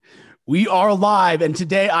We are live, and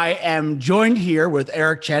today I am joined here with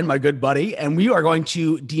Eric Chen, my good buddy, and we are going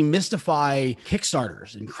to demystify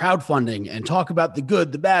Kickstarters and crowdfunding and talk about the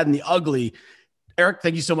good, the bad, and the ugly. Eric,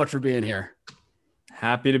 thank you so much for being here.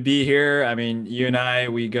 Happy to be here. I mean, you and I,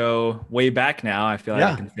 we go way back now. I feel like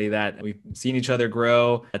I can say that. We've seen each other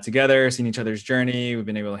grow together, seen each other's journey. We've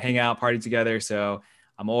been able to hang out, party together. So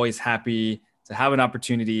I'm always happy to have an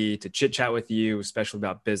opportunity to chit chat with you, especially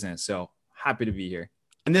about business. So happy to be here.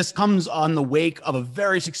 And this comes on the wake of a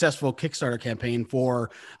very successful Kickstarter campaign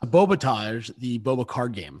for Bobatage, the boba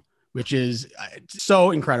card game, which is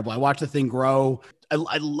so incredible. I watched the thing grow.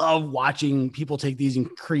 I love watching people take these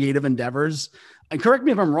creative endeavors. And correct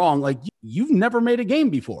me if I'm wrong, like you've never made a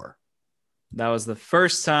game before. That was the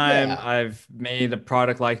first time I've made a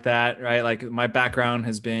product like that, right? Like my background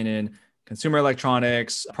has been in consumer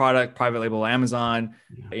electronics, product, private label, Amazon,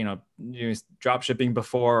 drop shipping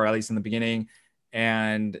before, or at least in the beginning.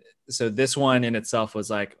 And so this one in itself was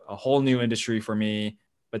like a whole new industry for me.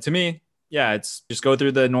 But to me, it's just go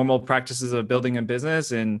through the normal practices of building a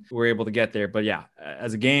business and we're able to get there. But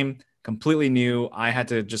as a game, completely new. I had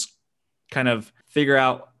to just kind of figure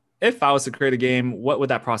out if I was to create a game, what would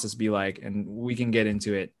that process be like? And we can get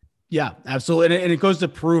into it. Yeah, absolutely. And it goes to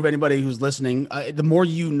prove anybody who's listening, the more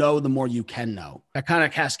you know, the more you can know. That kind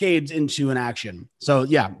of cascades into an action. So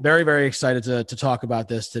very, very excited to talk about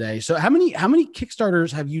this today. So how many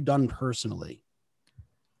Kickstarters have you done personally?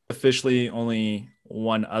 Officially only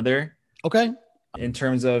one other. Okay. In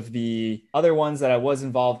terms of the other ones that I was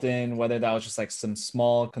involved in, whether that was just like some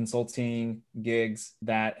small consulting gigs,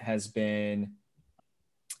 that has been,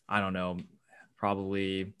 I don't know,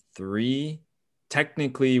 probably 3.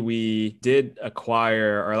 Technically, we did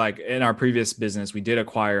acquire, or like in our previous business, we did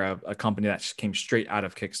acquire a company that came straight out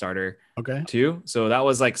of Kickstarter too. So that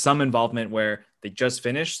was like some involvement where they just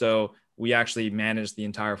finished. So we actually managed the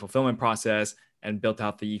entire fulfillment process and built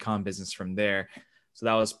out the e-com business from there. So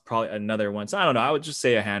that was probably another one. So I don't know. I would just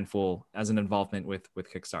say a handful as an involvement with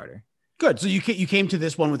Kickstarter. Good. So you came to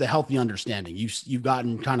this one with a healthy understanding. You've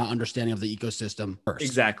gotten kind of understanding of the ecosystem first.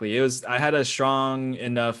 Exactly. I had a strong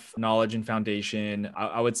enough knowledge and foundation.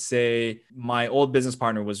 I would say my old business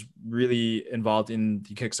partner was really involved in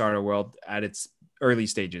the Kickstarter world at its early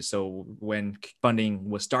stages. So when funding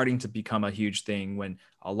was starting to become a huge thing, when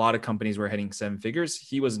a lot of companies were hitting 7 figures,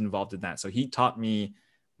 he was involved in that. So he taught me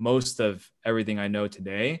most of everything I know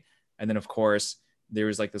today. And then of course, there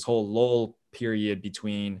was like this whole lull period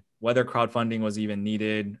between whether crowdfunding was even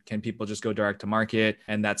needed. Can people just go direct to market?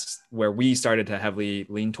 And that's where we started to heavily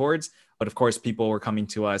lean towards. But of course, people were coming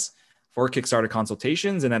to us for Kickstarter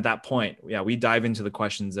consultations. And at that point, we dive into the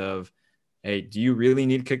questions of, hey, do you really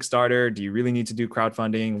need Kickstarter? Do you really need to do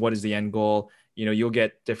crowdfunding? What is the end goal? You'll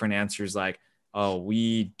get different answers like, oh,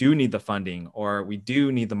 we do need the funding, or we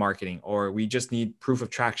do need the marketing, or we just need proof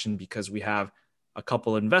of traction because we have a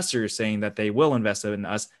couple of investors saying that they will invest in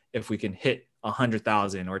us if we can hit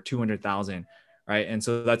 100,000 or 200,000, right? And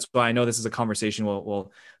so that's why I know this is a conversation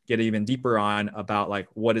we'll get even deeper on about like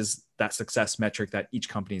what is that success metric that each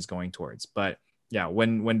company is going towards. But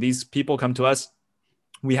when these people come to us,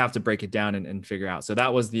 we have to break it down and figure out. So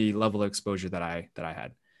that was the level of exposure that I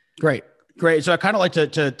had. Great. So I kind of like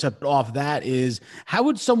to off that is, how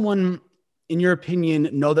would someone, in your opinion,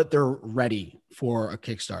 know that they're ready for a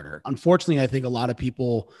Kickstarter? Unfortunately, I think a lot of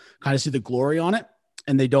people kind of see the glory on it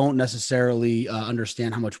and they don't necessarily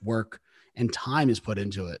understand how much work and time is put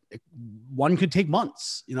into it. One could take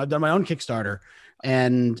months. I've done my own Kickstarter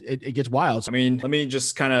and it gets wild. I mean, let me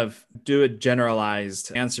just kind of do a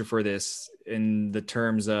generalized answer for this in the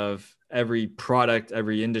terms of every product,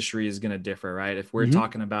 every industry is going to differ, right? If we're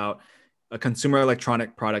talking about a consumer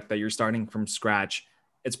electronic product that you're starting from scratch,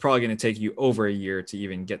 it's probably going to take you over a year to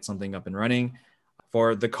even get something up and running.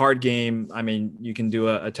 For the card game, I mean, you can do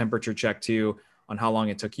a temperature check too on how long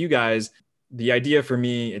it took you guys. The idea for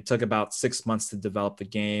me, it took about 6 months to develop the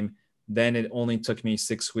game. Then it only took me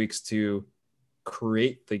 6 weeks to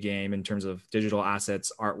create the game in terms of digital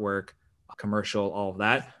assets, artwork, commercial, all of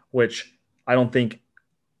that, which I don't think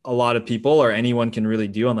a lot of people or anyone can really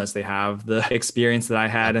do unless they have the experience that I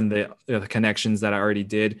had and the connections that I already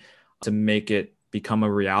did to make it become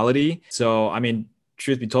a reality. So, I mean,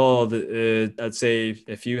 truth be told, I'd say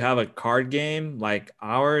if you have a card game like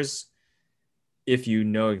ours, if you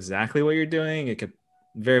know exactly what you're doing, it could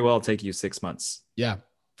very well take you 6 months. Yeah,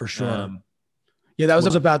 for sure. That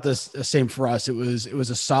was about the same for us. It was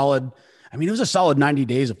a solid 90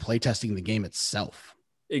 days of playtesting the game itself.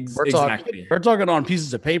 Exactly. We're talking on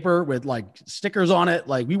pieces of paper with like stickers on it.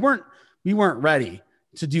 Like we weren't ready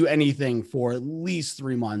to do anything for at least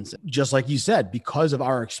 3 months. Just like you said, because of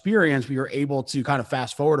our experience, we were able to kind of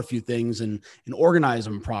fast forward a few things and organize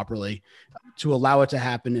them properly to allow it to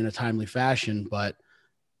happen in a timely fashion. But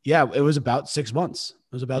yeah, it was about 6 months.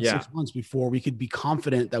 It was about 6 months before we could be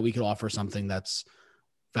confident that we could offer something that's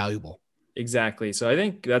valuable. Exactly. So I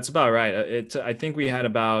think that's about right. I think we had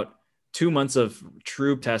about 2 months of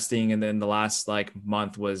true testing. And then the last like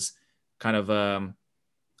month was kind of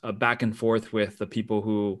a back and forth with the people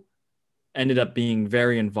who ended up being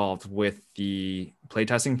very involved with the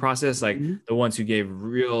playtesting process. Like the ones who gave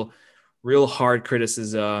real hard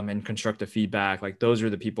criticism and constructive feedback. Like those are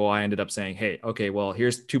the people I ended up saying, hey, okay, well,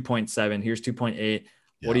 here's 2.7, here's 2.8.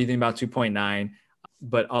 What do you think about 2.9?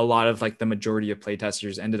 But a lot of like the majority of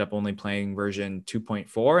playtesters ended up only playing version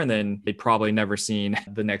 2.4, and then they probably never seen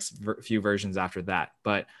the next few versions after that.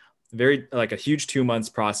 But very like a huge 2 months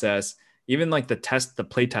process, even like the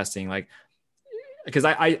play testing, like, because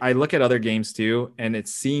I look at other games too, and it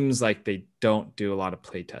seems like they don't do a lot of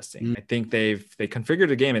play testing. I think they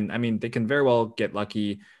configured a game, and I mean, they can very well get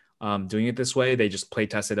lucky doing it this way. They just play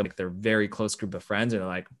tested like their very close group of friends, and they're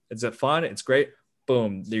like, is it fun? It's great.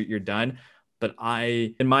 Boom, you're done. But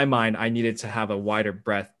in my mind, I needed to have a wider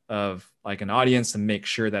breadth of like an audience to make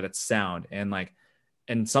sure that it's sound.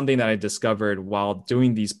 And something that I discovered while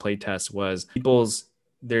doing these play tests was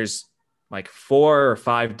there's like 4 or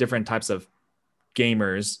 5 different types of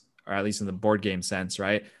gamers, or at least in the board game sense,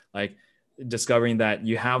 right? Like discovering that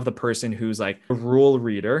you have the person who's like a rule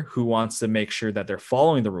reader who wants to make sure that they're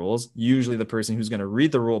following the rules, usually the person who's going to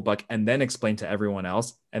read the rule book and then explain to everyone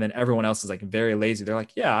else. And then everyone else is like very lazy. They're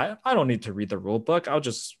like, yeah, I don't need to read the rule book. I'll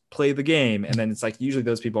just play the game. And then it's like, usually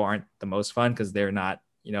those people aren't the most fun because they're not,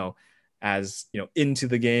 as, into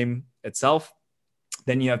the game itself.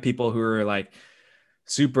 Then you have people who are like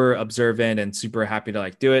super observant and super happy to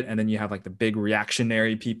like do it. And then you have like the big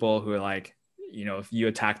reactionary people who are like, if you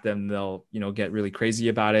attack them, they'll, get really crazy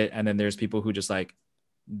about it. And then there's people who just like,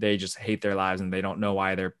 they just hate their lives and they don't know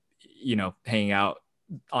why they're, hanging out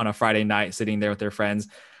on a Friday night, sitting there with their friends.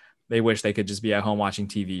 They wish they could just be at home watching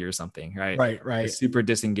TV or something. Right. Right. A super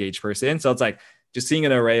disengaged person. So it's like just seeing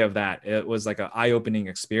an array of that. It was like an eye-opening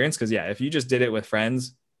experience. Cause yeah, if you just did it with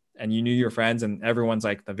friends and you knew your friends and everyone's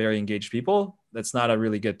like the very engaged people, that's not a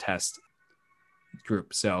really good test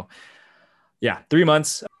group. So yeah, 3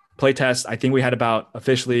 months. Play test. I think we had about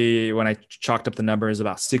officially, when I chalked up the numbers,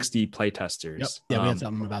 about 60 play testers. Yep. Yeah, we had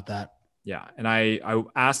something about that. Yeah. And I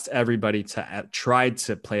asked everybody to try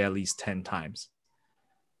to play at least 10 times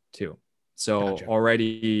too. So Gotcha.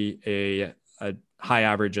 Already a high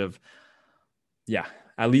average of,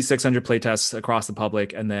 at least 600 play tests across the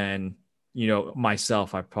public. And then,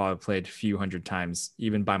 myself, I've probably played a few hundred times,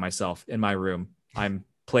 even by myself in my room. I'm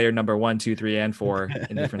player number 1, 2, 3, and 4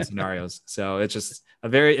 in different scenarios. So it's just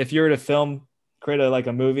if you were to create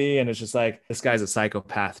a movie, and it's just like, this guy's a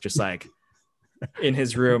psychopath, just like in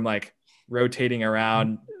his room, like rotating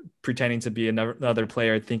around, pretending to be another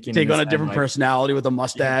player, thinking take on a different personality with a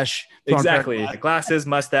mustache. Yeah, exactly. Glasses,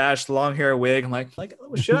 mustache, long hair, wig. I'm like,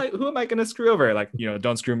 who am I going to screw over? Like,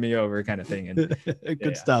 don't screw me over kind of thing. And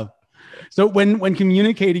good stuff. So when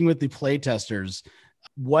communicating with the play testers,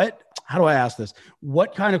 how do I ask this?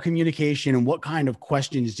 What kind of communication and what kind of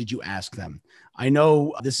questions did you ask them? I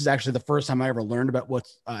know this is actually the first time I ever learned about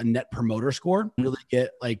what's a net promoter score, really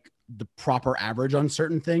get like the proper average on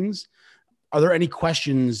certain things. Are there any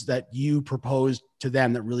questions that you proposed to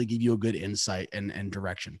them that really give you a good insight and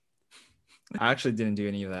direction? I actually didn't do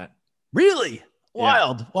any of that. Really?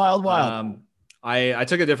 Wild. I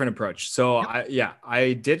took a different approach. So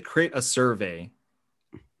I did create a survey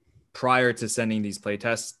prior to sending these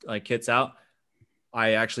playtest kits out.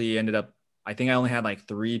 I actually I think I only had like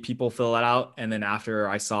 3 people fill it out. And then after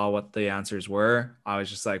I saw what the answers were, I was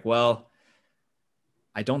just like, well,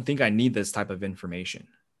 I don't think I need this type of information.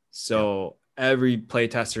 So every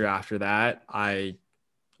playtester after that,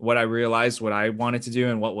 what I realized what I wanted to do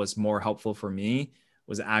and what was more helpful for me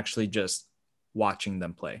was actually just watching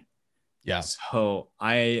them play. Yeah. So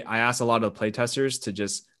I asked a lot of the playtesters to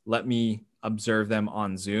just let me observe them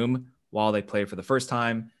on Zoom while they play for the first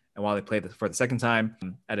time and while they play for the second time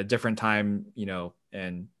at a different time,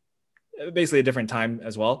 and basically a different time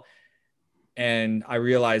as well. And I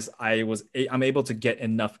realized I'm able to get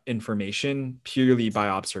enough information purely by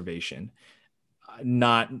observation,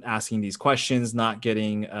 not asking these questions, not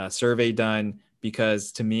getting a survey done,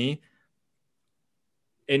 because to me,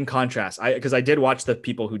 in contrast, because I did watch the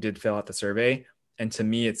people who did fill out the survey, and to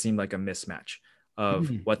me, it seemed like a mismatch of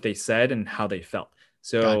what they said and how they felt.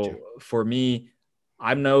 So for me,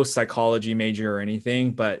 I'm no psychology major or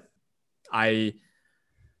anything, but the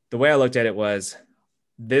way I looked at it was,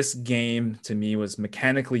 this game to me was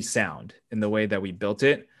mechanically sound in the way that we built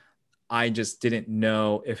it. I just didn't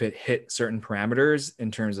know if it hit certain parameters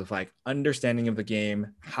in terms of like understanding of the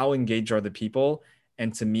game, how engaged are the people.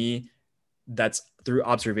 And to me, that's through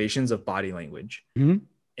observations of body language. Mm-hmm.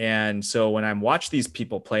 And so when I watch these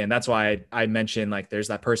people play, and that's why I mentioned like there's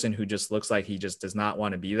that person who just looks like he just does not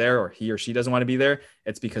want to be there, or he or she doesn't want to be there.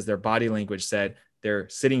 It's because their body language said they're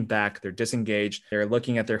sitting back, they're disengaged, they're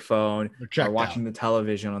looking at their phone, or watching the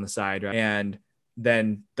television on the side. Right? And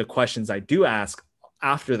then the questions I do ask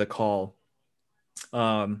after the call,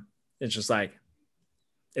 it's just like,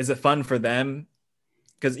 is it fun for them?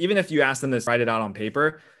 Because even if you ask them to write it out on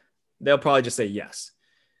paper, they'll probably just say yes.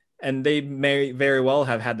 And they may very well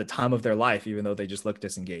have had the time of their life, even though they just look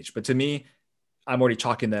disengaged. But to me, I'm already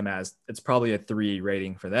chalking them as it's probably a 3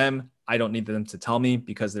 rating for them. I don't need them to tell me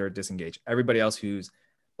because they're disengaged. Everybody else whose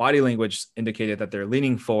body language indicated that they're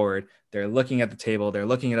leaning forward, they're looking at the table, they're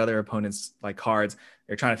looking at other opponents like cards,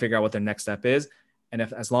 they're trying to figure out what their next step is. And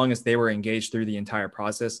if as long as they were engaged through the entire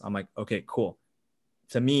process, I'm like, okay, cool.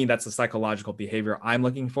 To me, that's the psychological behavior I'm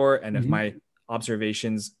looking for. And if my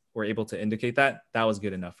observations were able to indicate that, that was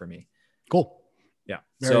good enough for me. Cool. Yeah.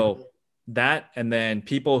 Very so cool. That, and then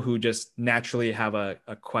people who just naturally have a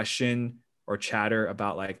question or chatter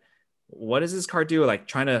about like, what does this card do? Like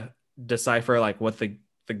trying to decipher like what the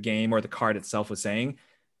game or the card itself was saying.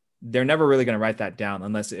 They're never really going to write that down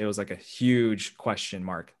unless it was like a huge question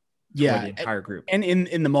mark for the entire group. And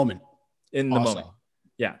in the moment. In the moment.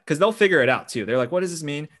 Yeah. Cause they'll figure it out too. They're like, what does this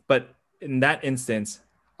mean? But in that instance,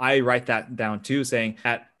 I write that down too, saying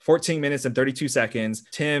at 14 minutes and 32 seconds,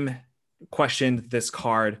 Tim questioned this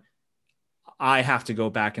card. I have to go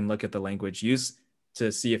back and look at the language use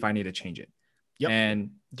to see if I need to change it. Yep.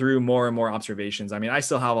 And through more and more observations, I mean, I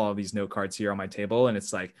still have all of these note cards here on my table. And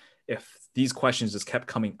it's like, if these questions just kept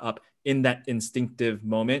coming up in that instinctive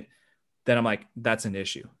moment, then I'm like, that's an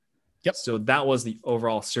issue. Yep. So that was the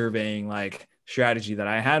overall surveying like strategy that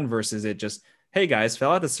I had versus it just, hey guys,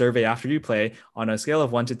 fill out the survey after you play on a scale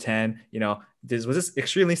of 1 to 10, was this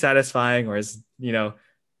extremely satisfying or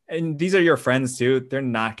and these are your friends too. They're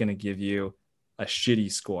not going to give you a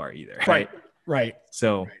shitty score either. Right.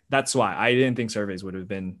 So that's why I didn't think surveys would have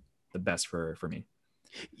been the best for me.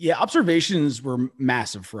 Yeah. Observations were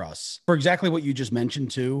massive for us for exactly what you just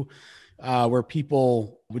mentioned too, where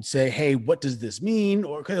people would say, hey, what does this mean?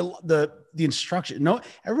 Or the instruction. No,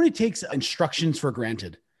 everybody takes instructions for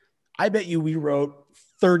granted. I bet you we wrote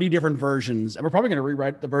 30 different versions, and we're probably going to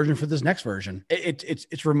rewrite the version for this next version.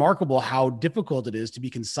 It's remarkable how difficult it is to be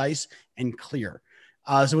concise and clear.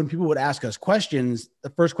 So when people would ask us questions, the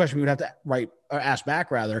first question we would have to ask back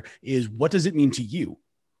is, what does it mean to you?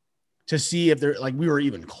 To see if they're like, we were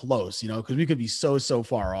even close, because we could be so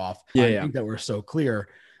far off. I think that we're so clear.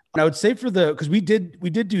 And I would say because we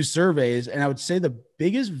did do surveys, and I would say the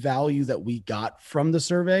biggest value that we got from the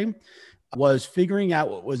survey was figuring out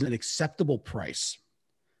what was an acceptable price.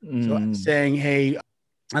 So saying, hey,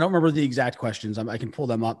 I don't remember the exact questions. I can pull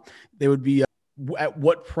them up. They would be, at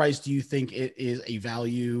what price do you think it is a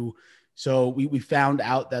value? So we found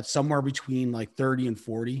out that somewhere between like 30 and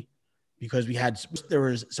 40, because there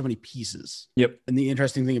was so many pieces. Yep. And the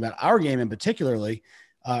interesting thing about our game in particular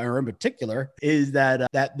is that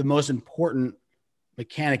the most important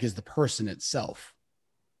mechanic is the person itself.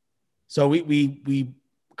 So we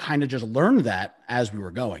kind of just learned that as we were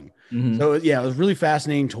going. Mm-hmm. So yeah, it was really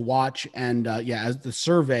fascinating to watch. And as the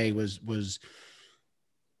survey was,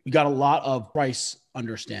 we got a lot of price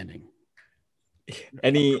understanding.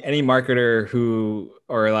 Any marketer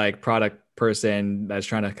or like product person that's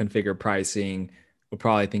trying to configure pricing would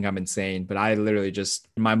probably think I'm insane, but I literally just,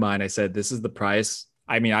 in my mind, I said, this is the price.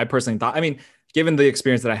 I mean, I personally thought, given the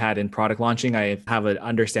experience that I had in product launching, I have an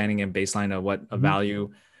understanding and baseline of what a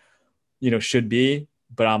value, should be.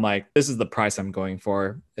 But I'm like, this is the price I'm going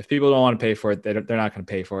for. If people don't want to pay for it, they're not going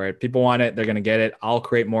to pay for it. People want it, they're going to get it. I'll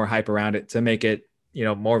create more hype around it to make it,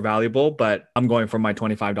 more valuable. But I'm going for my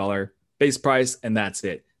 $25 base price, and that's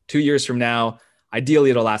it. 2 years from now, ideally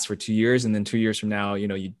it'll last for 2 years, and then 2 years from now,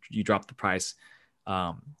 you drop the price,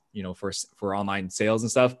 for online sales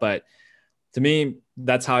and stuff. But to me,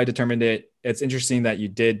 that's how I determined it. It's interesting that you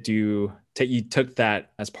took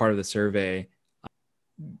that as part of the survey.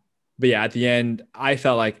 But yeah, at the end, I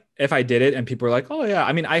felt like if I did it and people were like, oh yeah,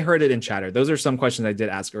 I heard it in chatter. Those are some questions I did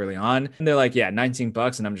ask early on. And they're like, yeah,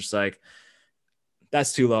 $19. And I'm just like,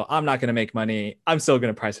 that's too low. I'm not going to make money. I'm still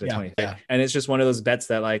going to price it at 20. Yeah. And it's just one of those bets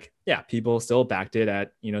that like, yeah, people still backed it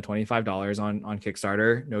at, $25 on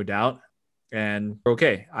Kickstarter, no doubt. And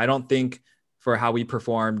okay, I don't think for how we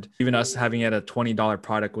performed, even us having it a $20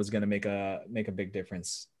 product was going to make a big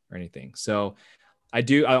difference or anything. So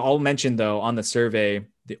I'll mention though, on the survey,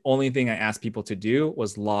 the only thing I asked people to do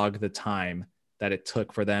was log the time that it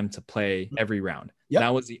took for them to play every round. Yep.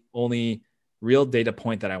 That was the only real data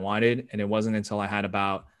point that I wanted. And it wasn't until I had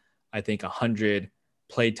about, I think, 100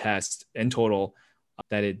 play tests in total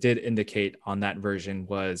that it did indicate on that version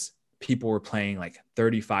was people were playing like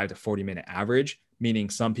 35 to 40 minute average, meaning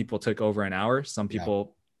some people took over an hour. Some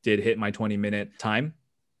people did hit my 20-minute time.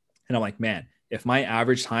 And I'm like, man, if my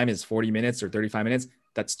average time is 40 minutes or 35 minutes,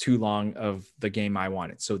 that's too long of the game I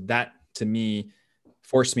wanted. So that to me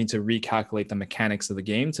forced me to recalculate the mechanics of the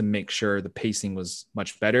game to make sure the pacing was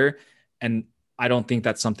much better. And I don't think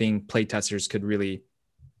that's something playtesters could really,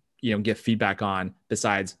 give feedback on,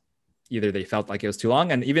 besides either they felt like it was too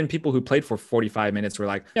long. And even people who played for 45 minutes were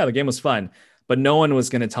like, yeah, the game was fun. But no one was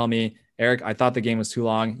going to tell me, Eric, I thought the game was too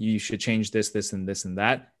long. You should change this, this, and this, and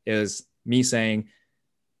that. It was me saying,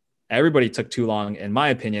 everybody took too long. In my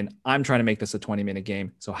opinion, I'm trying to make this a 20-minute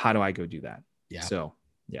game. So how do I go do that? Yeah. So,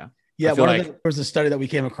 yeah. Yeah. There was a study that we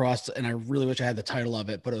came across, and I really wish I had the title of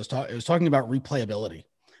it, but it was talking about replayability.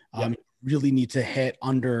 Really need to hit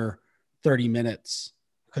under 30 minutes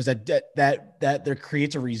because that there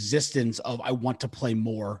creates a resistance of, I want to play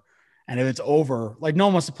more. And if it's over, like no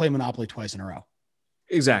one wants to play Monopoly twice in a row.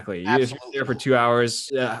 Exactly. If you're there for 2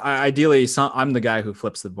 hours, ideally I'm the guy who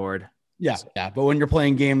flips the board. Yeah. Yeah. But when you're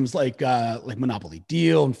playing games like Monopoly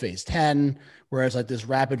Deal and Phase 10, where it's like this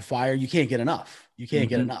rapid fire, you can't get enough. You can't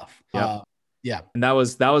get enough. Yep. Yeah. And that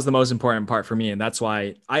was the most important part for me. And that's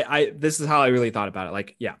why this is how I really thought about it.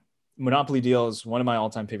 Like, yeah, Monopoly Deal is one of my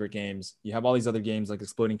all-time favorite games. You have all these other games like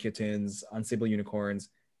Exploding Kittens, Unstable Unicorns.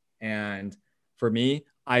 And for me,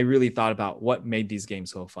 I really thought about what made these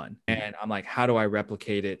games so fun. And I'm like, how do I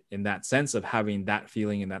replicate it in that sense of having that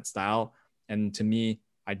feeling and that style? And to me,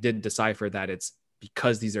 I did decipher that it's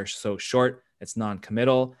because these are so short, it's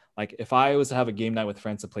non-committal. Like if I was to have a game night with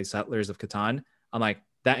friends to play Settlers of Catan, I'm like,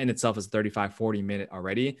 that in itself is 35, 40 minute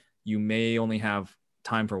already. You may only have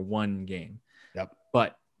time for one game. Yep.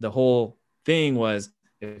 But the whole thing was,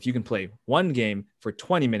 if you can play one game for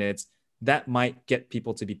 20 minutes, that might get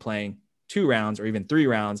people to be playing 2 rounds or even 3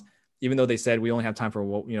 rounds. Even though they said we only have time for,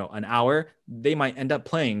 an hour, they might end up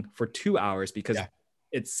playing for 2 hours because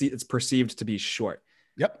it's perceived to be short.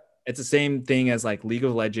 Yep. It's the same thing as like League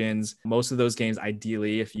of Legends. Most of those games,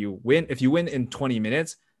 ideally, if you win in 20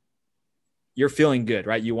 minutes, you're feeling good,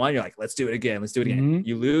 right? You won, you're like, let's do it again. Let's do it again. Mm-hmm.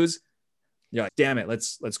 You lose, you're like, damn it,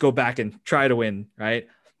 let's go back and try to win, right?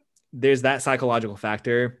 There's that psychological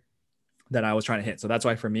factor that I was trying to hit. So that's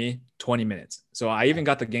why for me, 20 minutes. So I even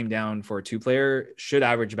got the game down for a 2-player, should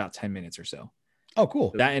average about 10 minutes or so. Oh,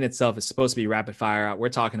 cool. So that in itself is supposed to be rapid fire. We're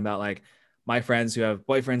talking about like my friends who have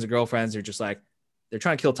boyfriends or girlfriends are just like, they're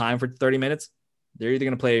trying to kill time for 30 minutes. They're either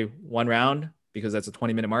going to play 1 round because that's a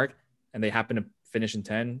 20-minute mark and they happen to finish in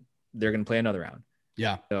 10. They're going to play another round.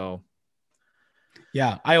 Yeah. So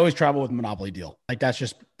yeah, I always travel with Monopoly Deal. Like that's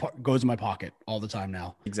just goes in my pocket all the time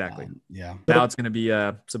now. Exactly. Yeah. Now it's going to be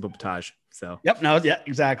a sabotage. So yep. No. Yeah.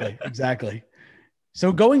 Exactly. Exactly.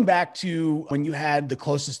 So going back to when you had the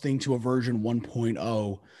closest thing to a version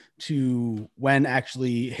 1.0 to when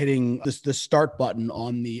actually hitting the start button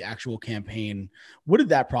on the actual campaign, what did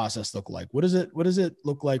that process look like? What does it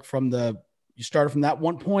look like from you started from that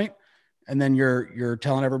one point and then you're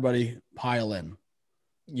telling everybody pile in?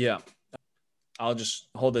 Yeah. I'll just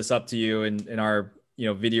hold this up to you in our,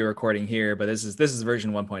 video recording here, but this is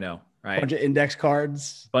version 1.0, right? Bunch of index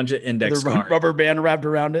cards. Rubber band wrapped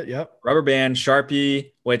around it. Yep. Rubber band,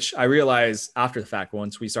 Sharpie, which I realized after the fact,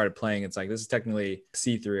 once we started playing, it's like, this is technically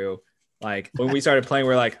see-through. Like when we started playing,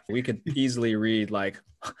 we're like, we could easily read like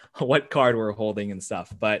what card we're holding and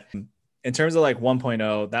stuff. But in terms of like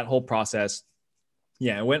 1.0, that whole process,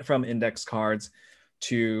 yeah, it went from index cards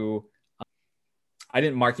to, I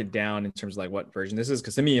didn't mark it down in terms of like what version this is.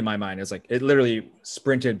 Cause to me, in my mind, it's like, it literally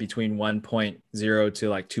sprinted between 1.0 to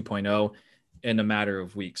like 2.0 in a matter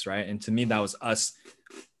of weeks. Right. And to me, that was us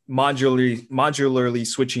modularly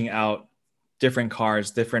switching out different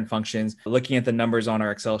cards, different functions, looking at the numbers on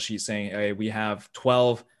our Excel sheet saying, hey, we have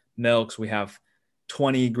 12 milks, we have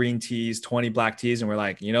 20 green teas, 20 black teas. And we're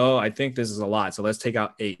like, I think this is a lot. So let's take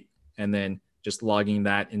out 8 and then just logging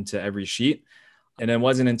that into every sheet. And it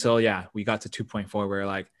wasn't until, we got to 2.4 where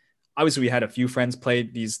like, obviously we had a few friends play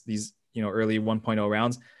these, early 1.0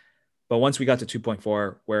 rounds. But once we got to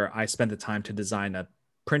 2.4, where I spent the time to design a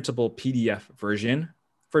printable PDF version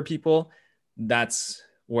for people, that's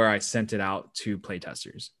where I sent it out to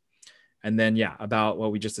playtesters. And then, about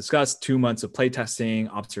what we just discussed, 2 months of playtesting,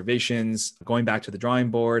 observations, going back to the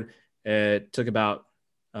drawing board. It took about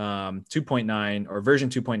 2.9 or version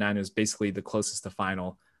 2.9 was basically the closest to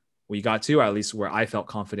final, we got to, or at least where I felt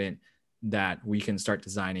confident that we can start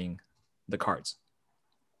designing the cards.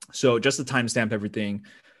 So just to timestamp everything,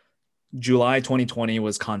 July 2020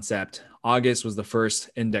 was concept. August was the first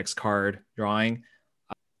index card drawing.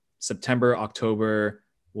 September, October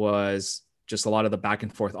was just a lot of the back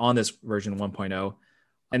and forth on this version 1.0.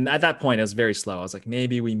 And at that point, it was very slow. I was like,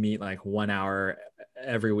 maybe we meet like 1 hour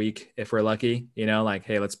every week if we're lucky, you know, like,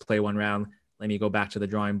 hey, let's play one round. Let me go back to the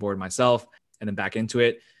drawing board myself and then back into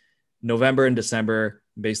it. November and December,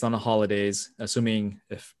 based on the holidays, assuming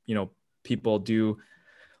if, you know, people do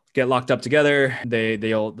get locked up together,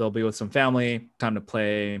 they'll be with some family, time to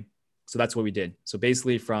play. So that's what we did. So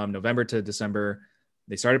basically from November to December,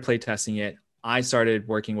 they started play testing it. I started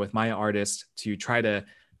working with my artist to try to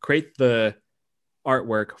create the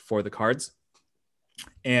artwork for the cards.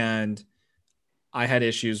 And I had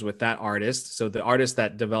issues with that artist. So the artist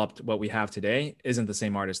that developed what we have today isn't the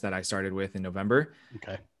same artist that I started with in November.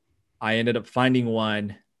 Okay. I ended up finding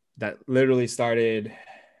one that literally started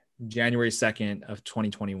January 2nd of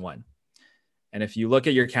 2021. And if you look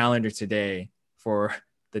at your calendar today for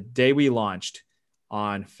the day we launched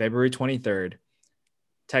on February 23rd,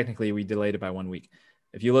 technically we delayed it by 1 week.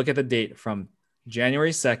 If you look at the date from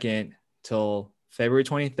January 2nd till February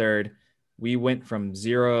 23rd, we went from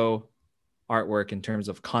zero artwork in terms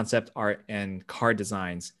of concept art and card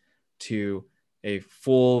designs to a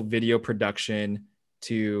full video production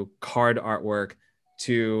to card artwork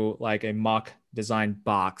to like a mock design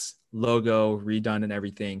box, logo redone and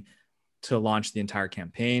everything to launch the entire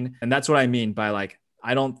campaign. And that's what I mean by like,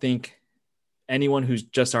 I don't think anyone who's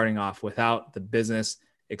just starting off without the business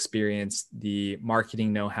experience, the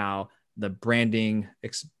marketing know-how, the branding,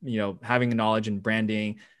 you know, having knowledge in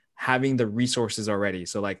branding, having the resources already.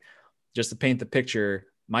 So like, just to paint the picture,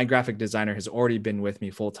 my graphic designer has already been with me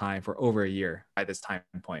full time for over a year by this time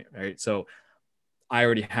point, right? So I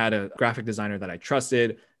already had a graphic designer that I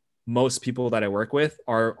trusted. Most people that I work with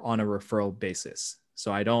are on a referral basis.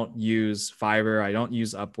 So I don't use Fiverr. I don't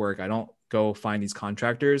use Upwork. I don't go find these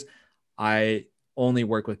contractors. I only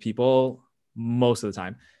work with people most of the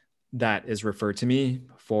time that is referred to me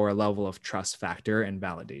for a level of trust factor and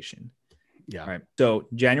validation. Yeah. All right. So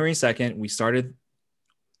January 2nd, we started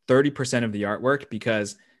 30% of the artwork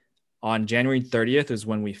because on January 30th is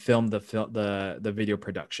when we filmed the video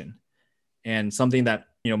production. And something that,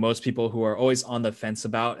 you know, most people who are always on the fence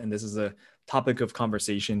about, and this is a topic of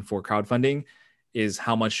conversation for crowdfunding, is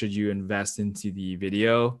how much should you invest into the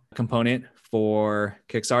video component for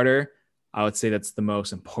Kickstarter? I would say that's the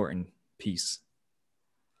most important piece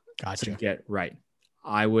to get right.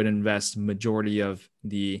 I would invest majority of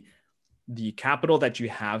the capital that you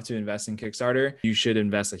have to invest in Kickstarter. You should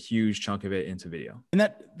invest a huge chunk of it into video. And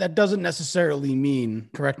that doesn't necessarily mean,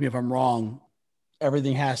 correct me if I'm wrong,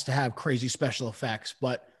 everything has to have crazy special effects,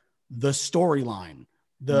 but the storyline,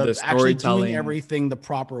 the actually doing everything the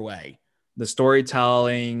proper way. The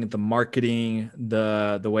storytelling, the marketing,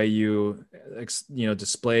 the way you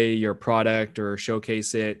display your product or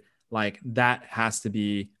showcase it, like that has to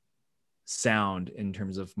be sound in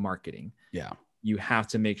terms of marketing. Yeah. You have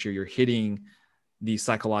to make sure you're hitting the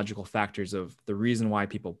psychological factors of the reason why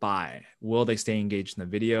people buy. Will they stay engaged in the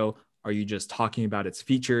video? Are you just talking about its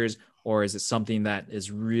features? Or is it something that is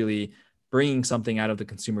really bringing something out of the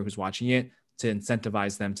consumer who's watching it to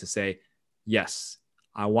incentivize them to say, yes,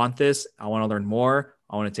 I want this. I want to learn more.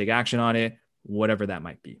 I want to take action on it, whatever that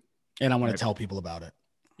might be. And I want to tell people about it.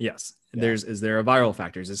 Yes. Yeah. Is there a viral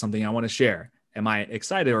factor? Is it something I want to share? Am I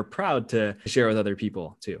excited or proud to share with other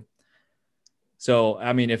people too? So,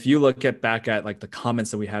 I mean, if you look back at like the comments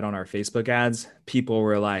that we had on our Facebook ads, people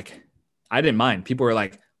were like, I didn't mind. People were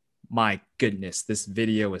like, my goodness, this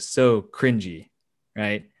video was so cringy,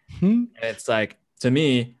 right? And it's like, to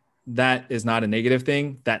me, that is not a negative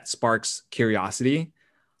thing. That sparks curiosity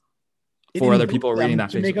for other people reading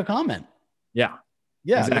that. To make a comment. Yeah.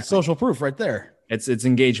 Yeah. Exactly. It's social proof right there. It's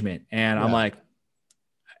engagement. And I'm like,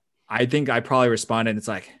 I think I probably responded. It's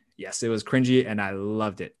like, yes, it was cringy and I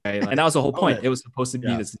loved it. Right? And that was the whole point. It was supposed to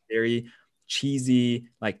be this very cheesy,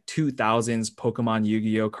 like 2000s Pokemon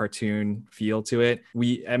Yu-Gi-Oh cartoon feel to it.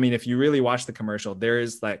 I mean, if you really watch the commercial, there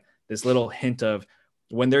is like this little hint of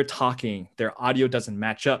when they're talking, their audio doesn't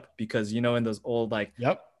match up because, you know, in those old, like,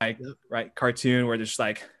 right, cartoon where they're just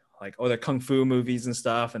like, oh, they're Kung Fu movies and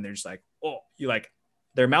stuff. And they're just like, oh, you like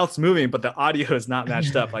their mouth's moving, but the audio is not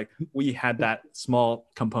matched up. Like we had that small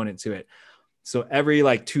component to it. So every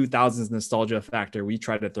like 2000s nostalgia factor we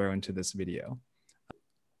try to throw into this video.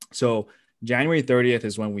 So January 30th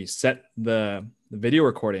is when we set the video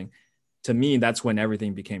recording. To me, that's when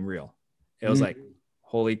everything became real. It was like,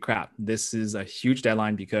 holy crap, this is a huge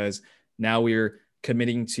deadline because now we're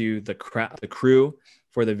committing to the crew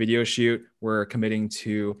for the video shoot. We're committing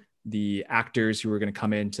to the actors who are going to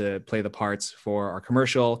come in to play the parts for our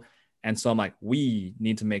commercial. And so I'm like, we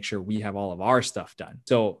need to make sure we have all of our stuff done.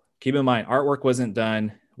 So keep in mind, artwork wasn't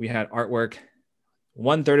done. We had artwork,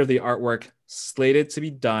 1/3 of the artwork slated to be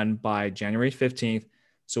done by January 15th.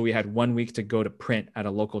 So we had 1 week to go to print at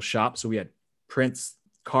a local shop. So we had prints,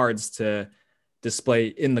 cards to display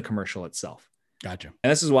in the commercial itself. Gotcha. And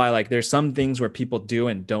this is why, like, there's some things where people do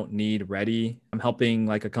and don't need ready. I'm helping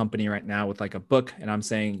like a company right now with like a book, and I'm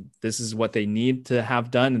saying this is what they need to have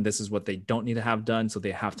done and this is what they don't need to have done, so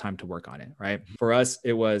they have time to work on it, right? For us,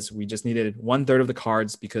 it was, we just needed 1/3 of the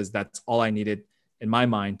cards because that's all I needed in my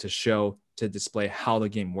mind to display how the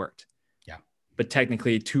game worked. Yeah. But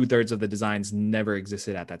technically 2/3 of the designs never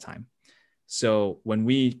existed at that time. So when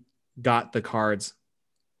we got the cards,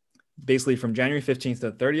 basically from January 15th to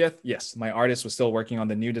the 30th, yes, my artist was still working on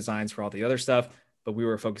the new designs for all the other stuff, but we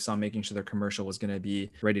were focused on making sure their commercial was going to be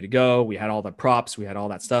ready to go. We had all the props, we had all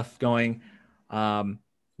that stuff going.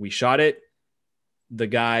 We shot it. The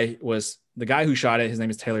guy who shot it, his name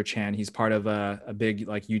is Eric Chen. He's part of a big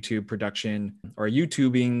like YouTube production or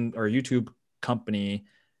YouTube company,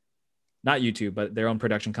 not YouTube, but their own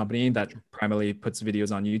production company that primarily puts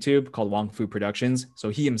videos on YouTube called Wong Fu Productions. So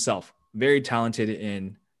he himself, very talented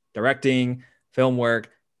in directing, film work,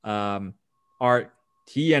 art.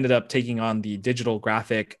 He ended up taking on the digital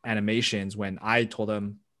graphic animations when I told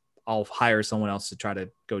him I'll hire someone else to try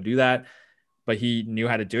to go do that. But he knew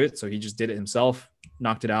how to do it. So he just did it himself,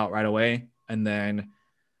 knocked it out right away. And then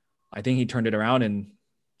I think he turned it around in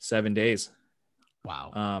 7 days.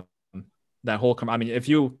 Wow. That whole, I mean, if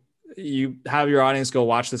you have your audience go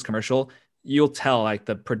watch this commercial, you'll tell like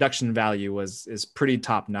the production value is pretty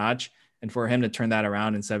top notch. And for him to turn that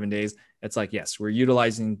around in 7 days, it's like, yes, we're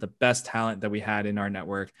utilizing the best talent that we had in our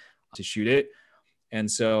network to shoot it. And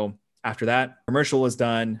so after that, commercial was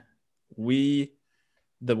done. The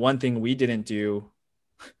one thing we didn't do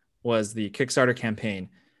was the Kickstarter campaign.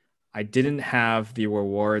 I didn't have the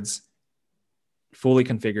rewards fully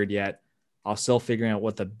configured yet. I was still figuring out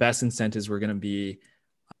what the best incentives were going to be.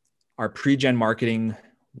 Our pre-gen marketing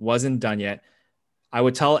wasn't done yet. I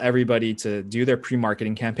would tell everybody to do their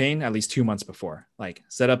pre-marketing campaign at least 2 months before, like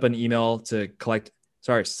set up ads to collect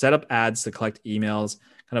emails,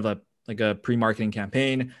 kind of a pre-marketing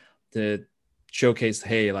campaign to showcase,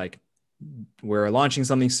 hey, like we're launching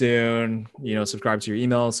something soon, subscribe to your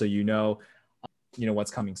email so you know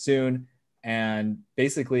what's coming soon. And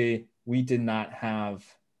basically we did not have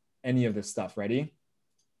any of this stuff ready.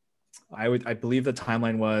 I believe the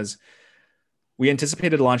timeline was, we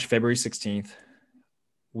anticipated launch February 16th.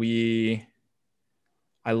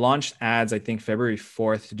 I launched ads, I think February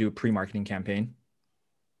 4th to do a pre-marketing campaign.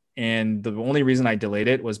 And the only reason I delayed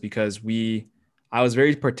it was because I was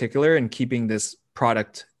very particular in keeping this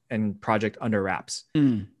product and project under wraps.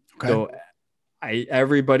 Okay. So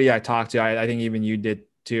everybody I talked to, I think even you did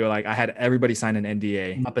too, like I had everybody sign an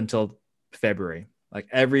NDA up until February. Like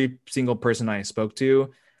every single person I spoke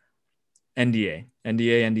to, NDA.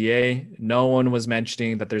 No one was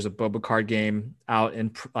mentioning that there's a boba card game out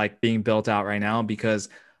and like being built out right now, because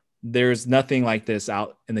there's nothing like this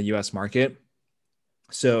out in the US market.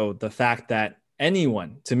 So the fact that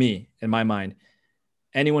anyone, to me, in my mind,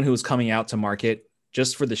 anyone who was coming out to market,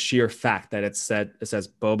 just for the sheer fact that it says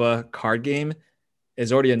boba card game,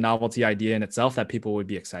 is already a novelty idea in itself that people would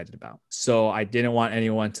be excited about. So I didn't want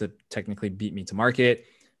anyone to technically beat me to market.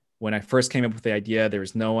 When I first came up with the idea, there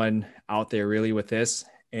was no one out there really with this.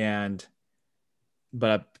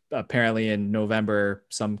 But apparently in November,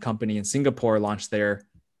 some company in Singapore launched their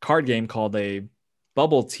card game called a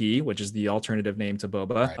Bubble Tea, which is the alternative name to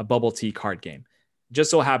boba, right. A bubble tea card game.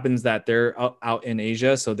 Just so happens that they're out in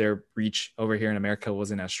Asia, so their reach over here in America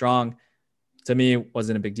wasn't as strong. To me, it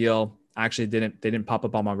wasn't a big deal. Actually, they didn't pop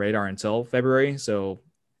up on my radar until February, so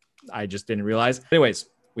I just didn't realize. Anyways,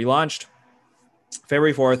 we launched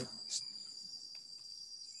February 4th.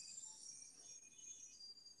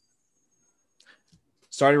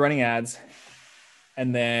 Started running ads,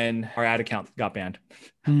 and then our ad account got banned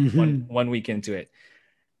one week into it.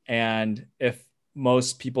 And if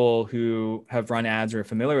most people who have run ads or are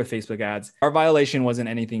familiar with Facebook ads, our violation wasn't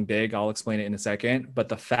anything big. I'll explain it in a second. But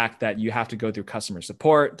the fact that you have to go through customer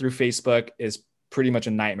support through Facebook is pretty much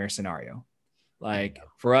a nightmare scenario. Like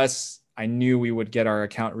for us, I knew we would get our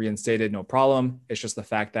account reinstated, no problem. It's just the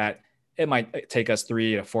fact that it might take us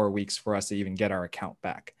 3 to 4 weeks for us to even get our account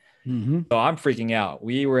back. Mm-hmm. So I'm freaking out.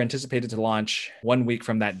 We were anticipated to launch 1 week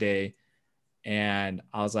from that day. And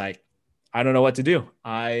I was like, I don't know what to do.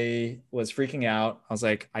 I was freaking out. I was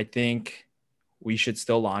like, I think we should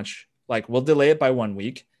still launch. like we'll delay it by 1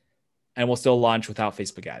 week and we'll still launch without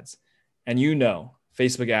Facebook ads. And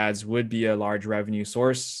Facebook ads would be a large revenue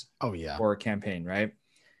source for a campaign, right?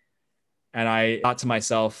 And I thought to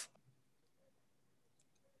myself,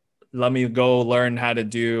 let me go learn how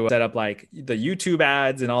to set up like the YouTube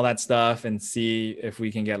ads and all that stuff and see if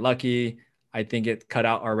we can get lucky. I think it cut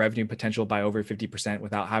out our revenue potential by over 50%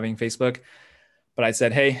 without having Facebook. But I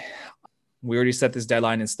said, hey, we already set this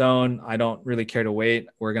deadline in stone. I don't really care to wait.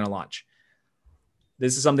 We're going to launch.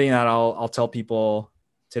 This is something that I'll tell people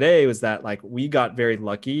today, was that like we got very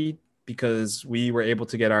lucky because we were able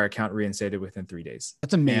to get our account reinstated within 3 days.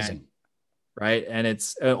 That's amazing. Right. And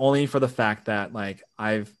it's only for the fact that like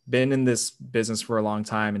I've been in this business for a long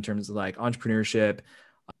time in terms of like entrepreneurship,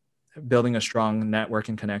 building a strong network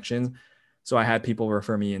and connections. So I had people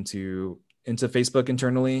refer me into Facebook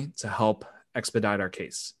internally to help expedite our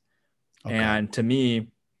case. Okay. And to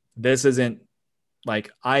me, this isn't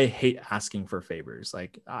like, I hate asking for favors.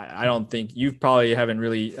 Like, I don't think you probably haven't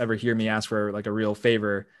really ever hear me ask for like a real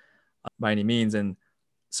favor by any means. And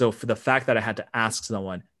so for the fact that I had to ask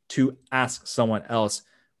someone to ask someone else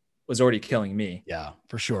was already killing me. Yeah,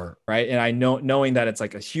 for sure. Right. And I knowing that it's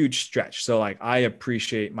like a huge stretch. So like, I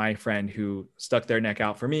appreciate my friend who stuck their neck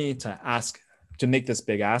out for me to make this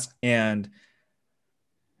big ask. And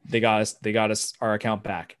they got us our account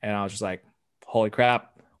back. And I was just like, holy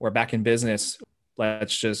crap, we're back in business.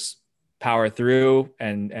 Let's just power through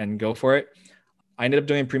and go for it. I ended up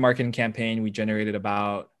doing a pre-marketing campaign. We generated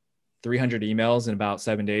about 300 emails in about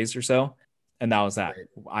 7 days or so. And that was that. Right.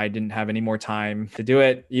 I didn't have any more time to do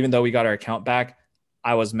it. Even though we got our account back,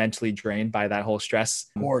 I was mentally drained by that whole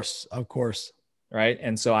stress. Of course. Right.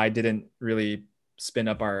 And so I didn't really spin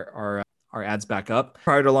up our ads back up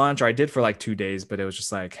prior to launch, or I did for like 2 days, but it was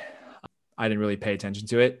just like, I didn't really pay attention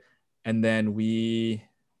to it. And then the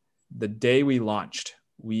day we launched,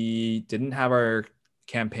 we didn't have our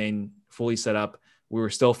campaign fully set up. We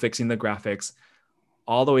were still fixing the graphics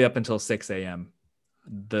all the way up until 6 a.m.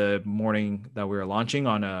 the morning that we were launching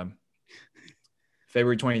on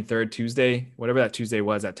February 23rd, Tuesday, whatever that Tuesday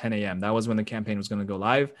was at 10 a.m. That was when the campaign was going to go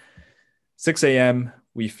live. 6 a.m.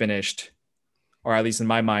 we finished, or at least in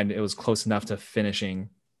my mind, it was close enough to finishing.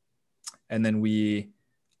 And then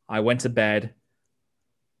I went to bed,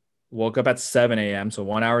 woke up at 7 a.m. So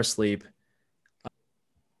 1 hour sleep,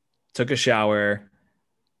 took a shower.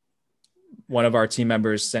 One of our team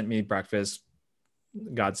members sent me breakfast,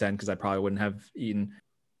 godsend, because I probably wouldn't have eaten.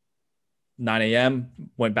 9 a.m.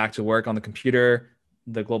 went back to work on the computer.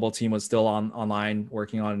 The global team was still online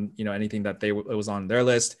working on, anything that it was on their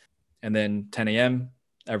list. And then 10 a.m.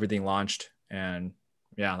 everything launched. And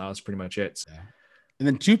yeah, that was pretty much it. Yeah. And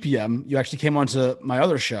then 2 p.m. you actually came onto my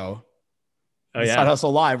other show. Oh yeah. Side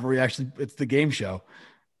Hustle Live, where it's the game show.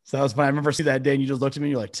 So that was fun. I remember seeing that day and you just looked at me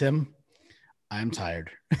and you're like, Tim, I'm tired.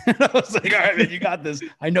 I was like, all right, man, you got this.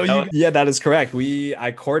 I know you. Yeah, that is correct.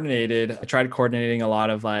 I tried coordinating a lot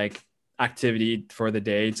of like activity for the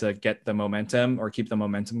day to get the momentum or keep the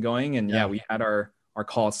momentum going. And yeah, we had our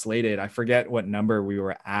call slated. I forget what number we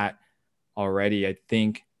were at already.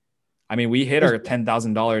 We hit our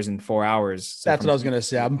 $10,000 in 4 hours. So that's what I was going to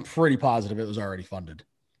say. I'm pretty positive it was already funded.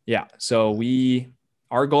 Yeah. So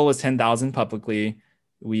our goal was 10,000 publicly.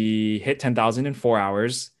 We hit 10,000 in 4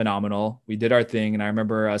 hours. Phenomenal. We did our thing. And I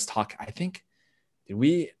remember us talking, I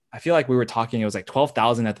feel like we were talking, it was like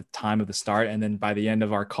 12,000 at the time of the start. And then by the end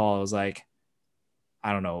of our call, it was like,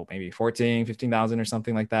 I don't know, maybe 14, 15,000 or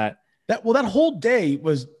something like that. That whole day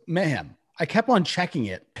was mayhem. I kept on checking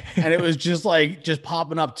it and it was just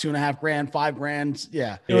popping up $2.5 grand, $5 grand.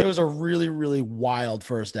 Yeah. It was a really, really wild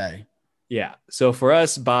first day. Yeah. So for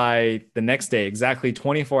us, by the next day, exactly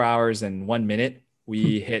 24 hours and 1 minute,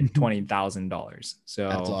 we hit $20,000. So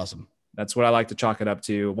that's awesome. That's what I like to chalk it up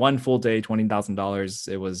to. One full day, $20,000.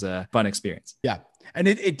 It was a fun experience. Yeah. And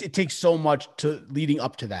it takes so much leading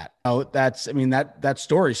up to that. That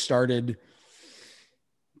story started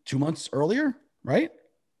 2 months earlier, right?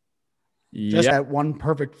 Just that one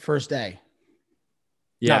perfect first day.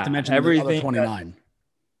 Yeah. Not to mention everything, the other 29.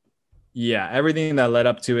 Everything that led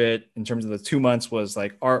up to it in terms of the 2 months was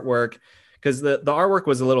like artwork, because the artwork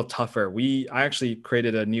was a little tougher. I actually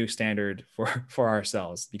created a new standard for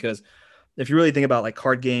ourselves, because if you really think about like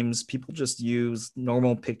card games, people just use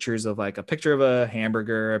normal pictures of like a picture of a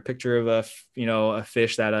hamburger, a picture of a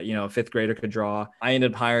fish that a fifth grader could draw. I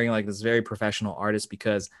ended up hiring like this very professional artist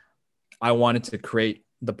because I wanted to create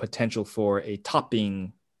the potential for a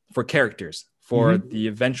topping for characters, for the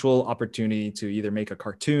eventual opportunity to either make a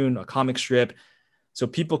cartoon, a comic strip, so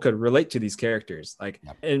people could relate to these characters.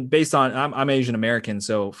 And based on, I'm Asian American.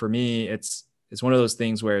 So for me, it's one of those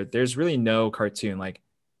things where there's really no cartoon. Like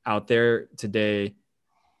out there today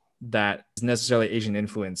that is necessarily Asian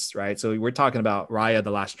influenced, right? So we're talking about Raya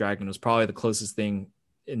the Last Dragon was probably the closest thing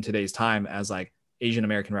in today's time as like Asian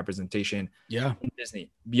American representation Yeah. in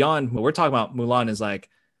Disney. Beyond what we're talking about, Mulan is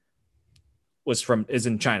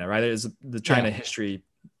in China, right? It's the China history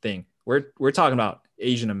thing. We're talking about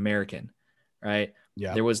Asian American, right?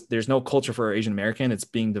 Yeah. There's no culture for Asian American. It's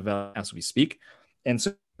being developed as we speak. And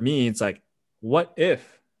so for me, it's like, what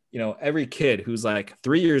if, every kid who's like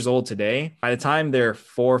 3 years old today, by the time they're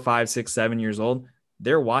 4, 5, 6, 7 years old,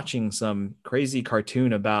 they're watching some crazy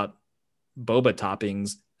cartoon about boba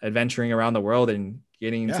toppings, adventuring around the world and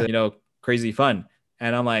getting to, crazy fun.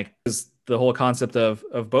 And I'm like, the whole concept of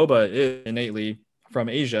boba is innately from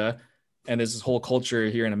Asia. And there's this whole culture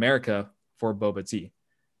here in America for boba tea.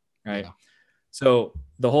 Right. Yeah. So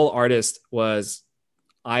the whole artist was,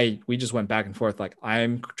 we just went back and forth. Like,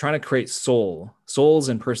 I'm trying to create souls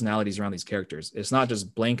and personalities around these characters. It's not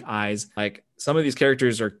just blank eyes. Like, some of these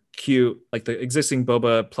characters are cute, like the existing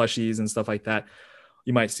boba plushies and stuff like that.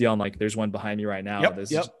 You might see on, like, there's one behind me right now.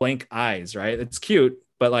 This is blank eyes, right? It's cute,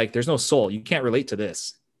 but like, there's no soul. You can't relate to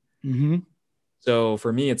this. Mm-hmm. So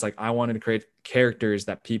for me, it's like, I wanted to create characters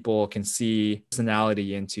that people can see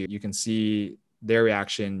personality into. You can see their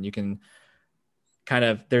reaction. You can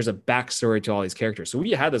there's a backstory to all these characters. So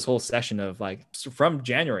we had this whole session of like, from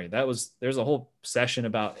January, there's a whole session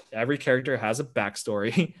about every character has a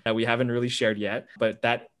backstory that we haven't really shared yet, but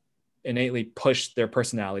that innately pushed their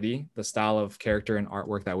personality, the style of character and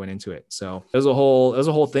artwork that went into it. So it was a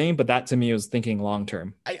whole thing, but that to me was thinking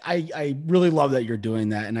long-term. I really love that you're doing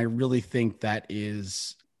that. And I really think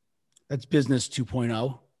that's business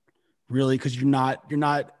 2.0, really. Cause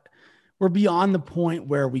we're beyond the point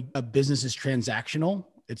where a business is transactional.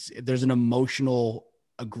 There's an emotional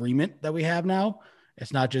agreement that we have now.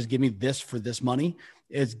 It's not just give me this for this money.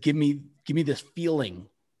 It's give me this feeling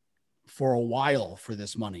for a while for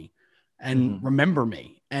this money and remember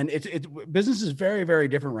me. And business is very, very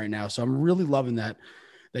different right now. So I'm really loving that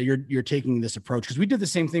you're taking this approach, because we did the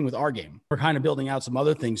same thing with our game. We're kind of building out some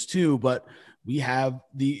other things too, but we have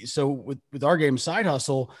with our game Side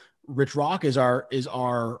Hustle, Rich Rock is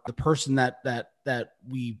the person that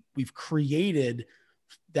we've created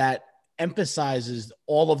that emphasizes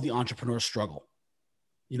all of the entrepreneur struggle,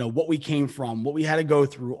 what we came from, what we had to go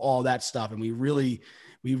through, all that stuff. And we really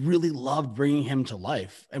loved bringing him to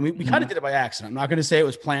life. And we kind of did it by accident. I'm not going to say it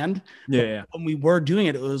was planned. Yeah. When we were doing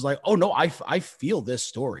it, it was like, oh no, I feel this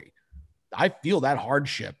story. I feel that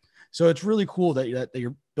hardship. So it's really cool that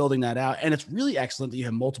you're building that out. And it's really excellent that you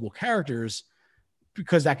have multiple characters,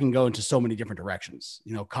 because that can go into so many different directions,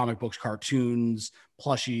 comic books, cartoons,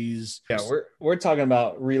 plushies. Yeah. We're talking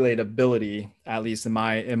about relatability, at least in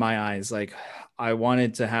my eyes. Like, I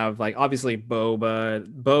wanted to have, like, obviously the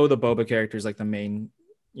Boba character is like the main,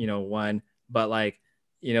 one, but like,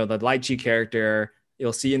 the Lychee character,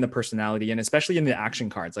 you'll see in the personality and especially in the action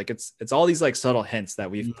cards. Like, it's all these like subtle hints that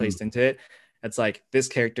we've placed into it. It's like, this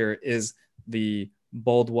character is the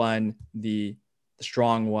bold one, the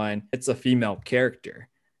strong one. It's a female character,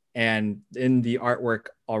 and in the artwork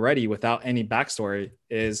already, without any backstory,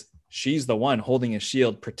 is she's the one holding a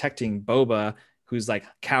shield protecting Boba, who's like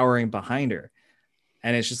cowering behind her.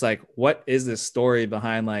 And it's just like, what is this story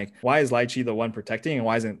behind, like, why is Lychee the one protecting, and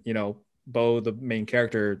why isn't Bo, the main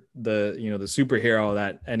character, the the superhero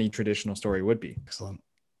that any traditional story would be? Excellent.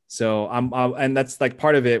 So and that's like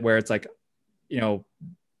part of it, where it's like,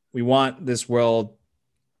 we want this world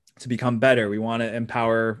to become better. We want to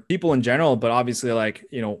empower people in general, but obviously, like,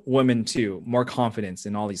 women too, more confidence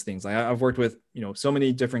in all these things. Like, I've worked with, so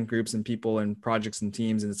many different groups and people and projects and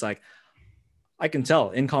teams. And it's like, I can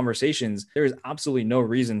tell in conversations, there is absolutely no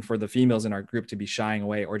reason for the females in our group to be shying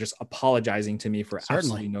away or just apologizing to me for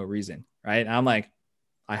absolutely no reason. Right. And I'm like,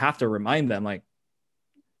 I have to remind them, like,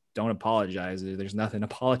 don't apologize. There's nothing to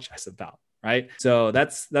apologize about. Right. So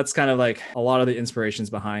that's kind of like a lot of the inspirations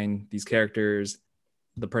behind these characters,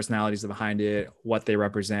 the personalities behind it, what they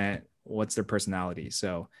represent, what's their personality.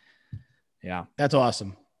 So yeah, that's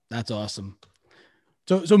awesome.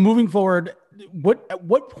 So moving forward, at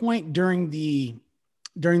what point during the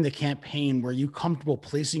campaign were you comfortable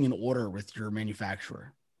placing an order with your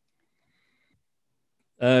manufacturer?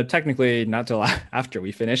 Technically not till after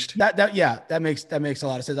we finished. That makes a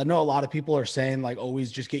lot of sense. I know a lot of people are saying, like,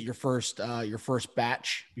 always just get your first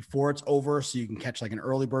batch before it's over, so you can catch like an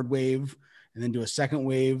early bird wave and then do a second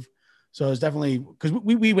wave. So it's definitely, because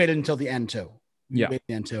we waited until the end too. Yeah.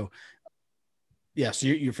 So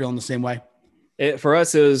you're feeling the same way? For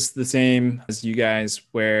us, it was the same as you guys,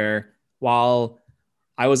 where while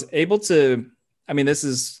I was able to, I mean, this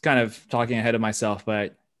is kind of talking ahead of myself,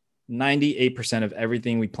 but 98% of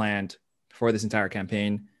everything we planned for this entire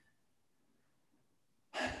campaign,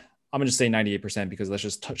 I'm going to say 98% because let's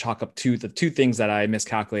just chalk up the two things that I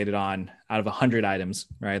miscalculated on out of 100 items,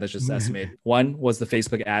 right? Let's just estimate. One was the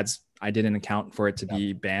Facebook ads. I didn't account for it to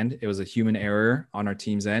be banned. It was a human error on our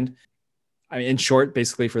team's end. I mean, in short,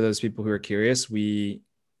 basically for those people who are curious, we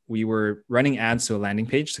were running ads to a landing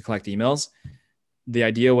page to collect emails. The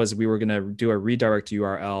idea was we were going to do a redirect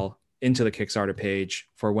URL into the Kickstarter page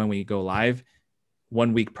for when we go live.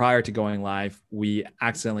 1 week prior to going live, we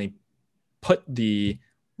accidentally put the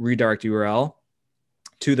redirect URL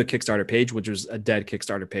to the Kickstarter page, which was a dead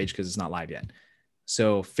Kickstarter page because it's not live yet.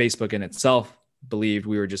 So Facebook in itself believed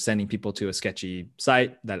we were just sending people to a sketchy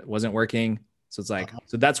site that wasn't working. So it's like,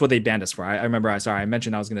 so that's what they banned us for. I remember, I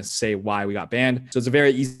mentioned I was going to say why we got banned. So it's a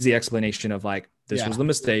very easy explanation of like, this was the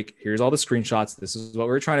mistake. Here's all the screenshots. This is what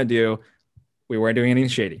we were trying to do. We weren't doing anything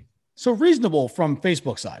shady. So reasonable from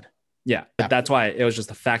Facebook side. Yeah. That's why it was just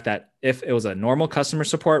the fact that if it was a normal customer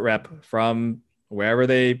support rep from wherever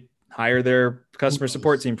they hire their customer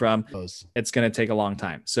support team from, it's going to take a long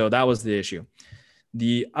time. So that was the issue.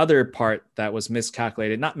 The other part that was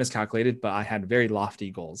not miscalculated, but I had very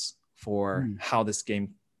lofty goals for how this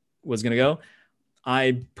game was going to go.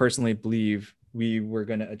 I personally believe we were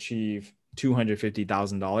going to achieve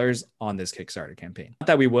 $250,000 on this Kickstarter campaign. Not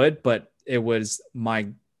that we would, but it was my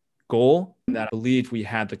goal that I believed we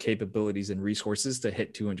had the capabilities and resources to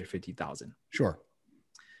hit 250,000. Sure.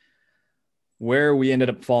 Where we ended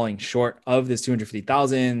up falling short of this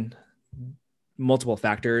 250,000, multiple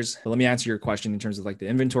factors. But let me answer your question in terms of like the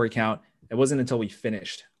inventory count. It wasn't until we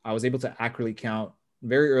finished, I was able to accurately count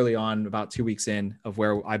very early on, about 2 weeks in, of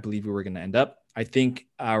where I believe we were going to end up. I think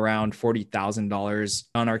around $40,000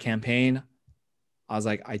 on our campaign. I was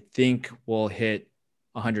like, I think we'll hit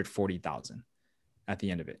 140,000 at the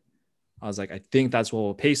end of it. I was like, I think that's what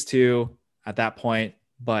we'll pace to at that point.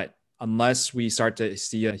 But unless we start to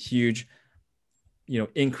see a huge,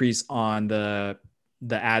 increase on the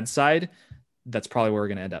ad side, that's probably where we're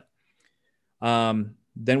going to end up.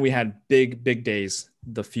 Then we had big days,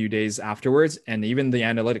 the few days afterwards. And even the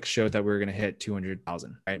analytics showed that we were going to hit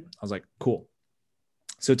 200,000, right? I was like, cool.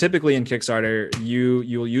 So typically in Kickstarter,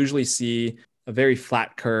 you'll usually see a very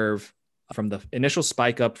flat curve from the initial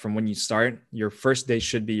spike up from when you start. Your first day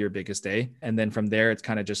should be your biggest day. And then from there, it's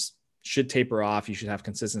kind of just should taper off. You should have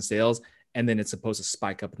consistent sales. And then it's supposed to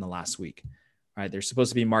spike up in the last week, right? There's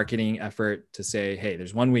supposed to be marketing effort to say, hey,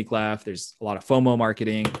 there's 1 week left. There's a lot of FOMO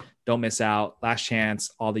marketing. Don't miss out. Last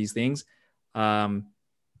chance, all these things.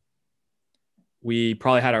 We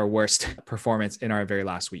probably had our worst performance in our very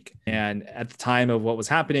last week. And at the time of what was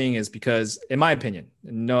happening is because, in my opinion,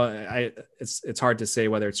 it's hard to say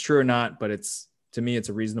whether it's true or not, but to me, it's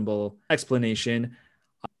a reasonable explanation.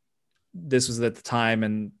 This was at the time,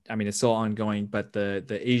 and I mean, it's still ongoing, but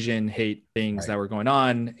the Asian hate things that were going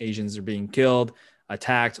on, Asians are being killed,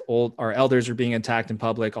 attacked, our elders are being attacked in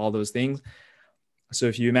public, all those things. So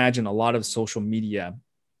if you imagine a lot of social media,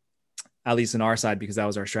 at least in our side, because that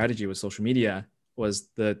was our strategy with social media, was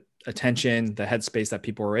the attention, the headspace that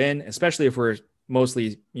people were in, especially if we're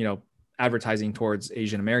mostly, advertising towards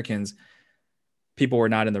Asian Americans, people were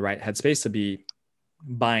not in the right headspace to be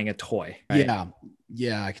buying a toy. Right?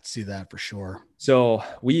 Yeah, I could see that for sure. So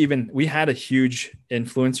we had a huge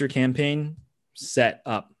influencer campaign set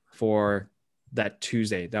up for that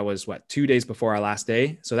Tuesday. That was 2 days before our last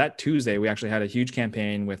day. So that Tuesday, we actually had a huge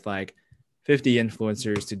campaign with like 50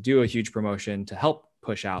 influencers to do a huge promotion to help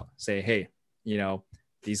push out, say, hey,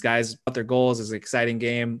 these guys got their goals. It's an exciting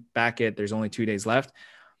game. Back it. There's only 2 days left.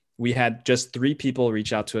 We had just 3 people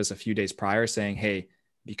reach out to us a few days prior saying, hey,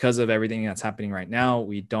 because of everything that's happening right now,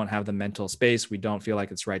 we don't have the mental space. We don't feel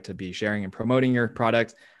like it's right to be sharing and promoting your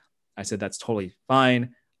product. I said, that's totally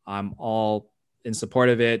fine. I'm all in support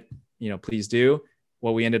of it. Please do.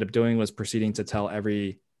 What we ended up doing was proceeding to tell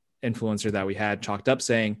every influencer that we had chalked up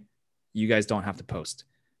saying, you guys don't have to post.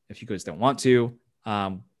 If you guys don't want to,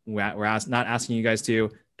 we're not asking you guys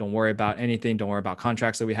to. Don't worry about anything. Don't worry about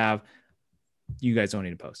contracts that we have. You guys don't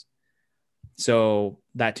need to post. So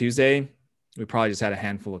that Tuesday, we probably just had a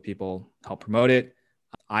handful of people help promote it.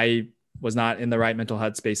 I was not in the right mental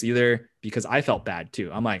headspace either because I felt bad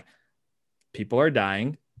too. I'm like, people are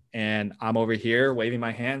dying and I'm over here waving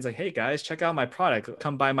my hands like, hey guys, check out my product.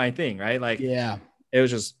 Come buy my thing, right? Like, yeah, it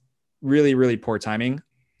was just really, really poor timing.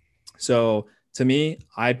 So to me,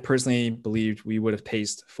 I personally believed we would have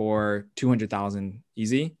paced for 200,000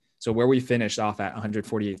 easy. So where we finished off at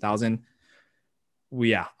 148,000,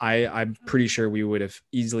 I'm pretty sure we would have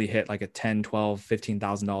easily hit like a $10, $12,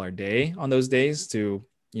 $15,000 day on those days to,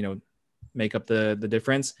 make up the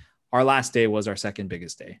difference. Our last day was our second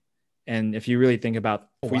biggest day. And if you really think about,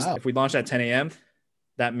 Wow. if we launched at 10 a.m.,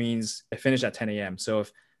 that means it finished at 10 a.m. So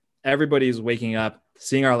if everybody's waking up,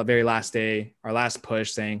 seeing our very last day, our last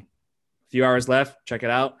push, saying a few hours left, check it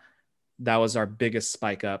out, that was our biggest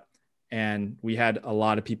spike up. And we had a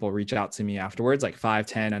lot of people reach out to me afterwards, like 5,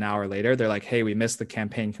 10, an hour later. They're like, hey, we missed the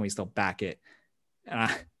campaign. Can we still back it?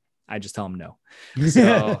 And I just tell them no.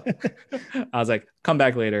 So I was like, come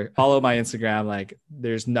back later. Follow my Instagram. Like,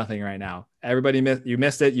 there's nothing right now. Everybody you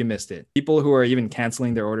missed it. You missed it. People who are even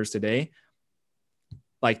canceling their orders today,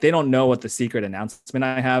 like, they don't know what the secret announcement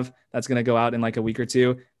I have that's going to go out in like a week or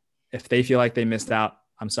two. If they feel like they missed out,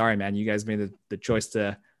 I'm sorry, man. You guys made the choice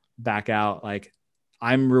to back out. Like,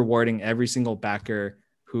 I'm rewarding every single backer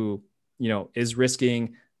who, is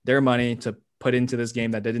risking their money to put into this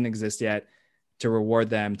game that didn't exist yet, to reward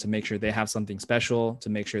them, to make sure they have something special, to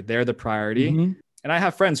make sure they're the priority. Mm-hmm. And I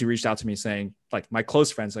have friends who reached out to me saying, like, my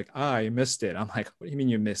close friends, like, you missed it. I'm like, what do you mean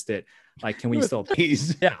you missed it? Like, can we still?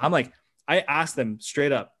 Please? Yeah. I'm like, I asked them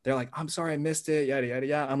straight up. They're like, I'm sorry, I missed it. Yada, yada,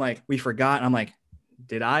 yada. I'm like, we forgot. I'm like,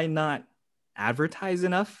 did I not advertise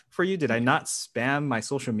enough for you? Did I not spam my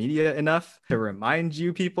social media enough to remind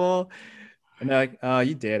you people? And they're like, oh,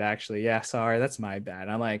 you did actually. Yeah, sorry. That's my bad.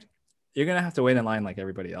 I'm like, you're going to have to wait in line like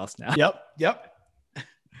everybody else now. Yep.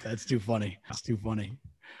 That's too funny. That's too funny.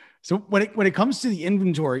 So when it comes to the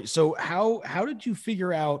inventory, so how did you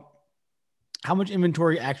figure out how much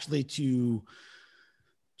inventory actually to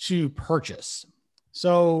purchase?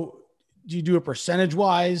 So do you do a percentage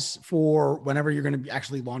wise for whenever you're going to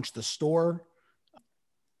actually launch the store?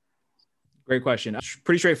 Great question.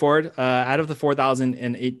 Pretty straightforward. Out of the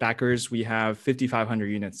 4,008 backers, we have 5,500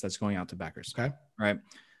 units that's going out to backers. Okay. Right.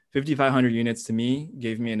 5,500 units to me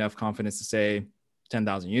gave me enough confidence to say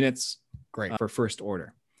 10,000 units. Great. For first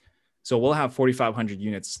order. So we'll have 4,500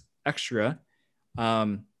 units extra.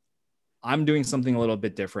 I'm doing something a little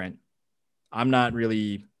bit different. I'm not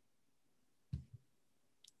really,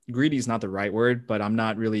 greedy is not the right word, but I'm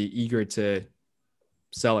not really eager to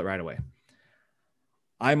sell it right away.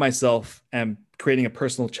 I myself am creating a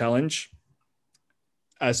personal challenge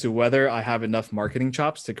as to whether I have enough marketing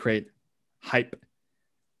chops to create hype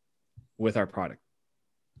with our product.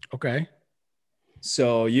 Okay.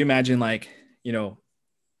 So you imagine, like,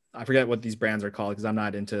 I forget what these brands are called because I'm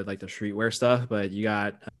not into like the streetwear stuff, but you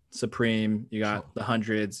got Supreme, you got the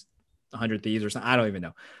Hundreds, 100 Thieves or something. I don't even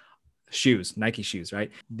know. Shoes, Nike shoes,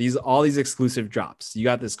 right? All these exclusive drops. You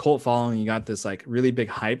got this cult following, you got this like really big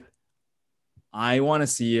hype. I want to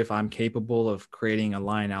see if I'm capable of creating a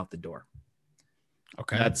line out the door.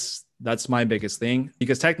 Okay. That's my biggest thing,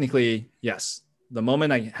 because technically, yes, the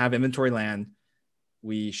moment I have inventory land,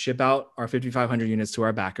 we ship out our 5,500 units to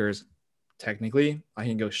our backers. Technically, I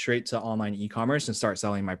can go straight to online e-commerce and start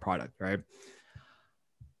selling my product, right?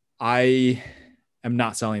 I am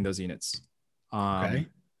not selling those units on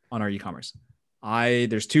our e-commerce.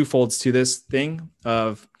 There's two folds to this thing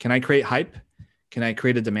of, can I create hype? Can I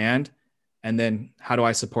create a demand? And then how do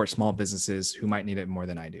I support small businesses who might need it more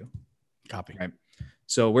than I do? Copy. Right.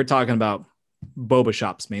 So we're talking about boba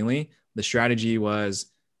shops mainly. The strategy was,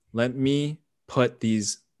 let me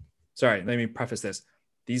preface this.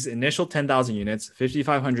 These initial 10,000 units,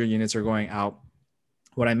 5,500 units are going out.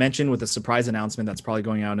 What I mentioned with the surprise announcement that's probably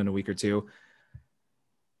going out in a week or two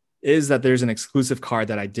is that there's an exclusive card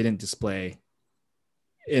that I didn't display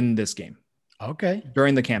in this game. Okay.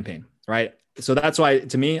 During the campaign, right? So that's why,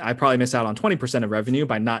 to me, I probably missed out on 20% of revenue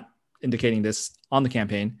by not indicating this on the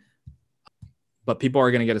campaign. But people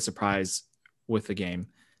are going to get a surprise with the game.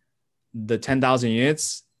 The 10,000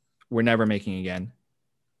 units we're never making again.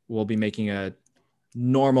 We'll be making a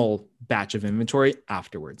normal batch of inventory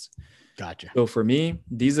afterwards. Gotcha. So for me,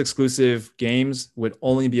 these exclusive games would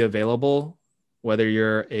only be available whether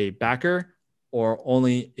you're a backer or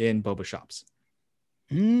only in boba shops.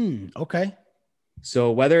 Okay.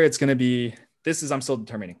 So whether it's going to be, I'm still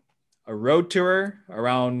determining, a road tour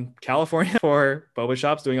around California for boba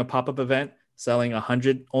shops, doing a pop-up event, selling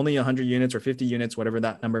only 100 units or 50 units, whatever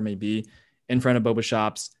that number may be, in front of boba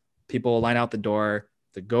shops. People line out the door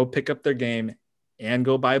to go pick up their game and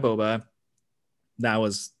go buy boba. That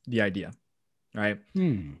was the idea, right?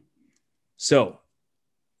 So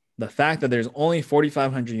the fact that there's only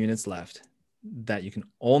 4,500 units left that you can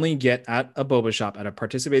only get at a boba shop, at a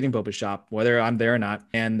participating boba shop, whether I'm there or not,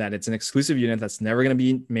 and that it's an exclusive unit that's never going to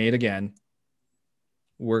be made again,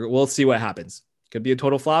 we'll see what happens. Could be a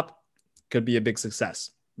total flop, could be a big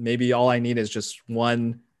success. Maybe all I need is just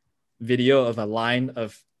one video of a line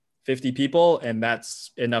of 50 people, and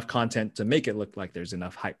that's enough content to make it look like there's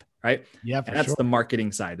enough hype, right? Yeah, and that's the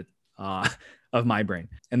marketing side of my brain.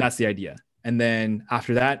 And that's the idea. And then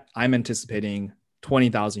after that, I'm anticipating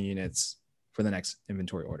 20,000 units for the next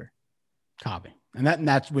inventory order. Copy. And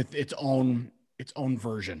that's with its own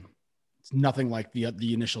version. It's nothing like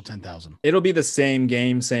the initial 10,000. It'll be the same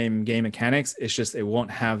game mechanics. It's just it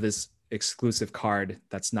won't have this exclusive card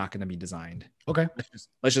that's not going to be designed. Okay.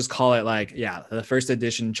 Let's just call it like, the first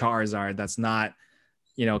edition Charizard that's not,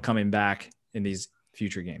 coming back in these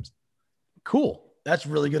future games. Cool. That's a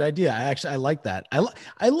really good idea. I like that.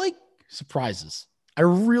 I like surprises. I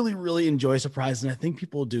really, really enjoy surprises. And I think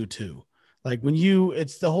people do too. Like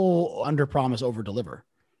it's the whole under promise, over deliver.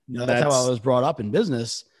 That's how I was brought up in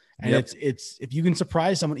business. And it's if you can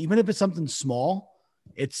surprise someone, even if it's something small,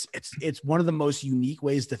 it's one of the most unique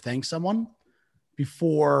ways to thank someone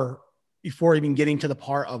before even getting to the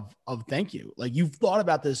part of thank you. Like, you've thought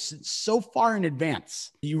about this so far in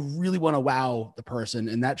advance. You really want to wow the person,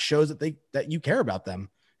 and that shows that you care about them.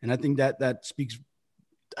 And I think that speaks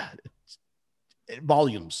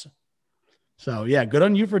volumes. So yeah, good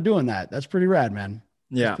on you for doing that. That's pretty rad, man.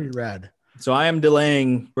 Yeah. That's pretty rad. So I am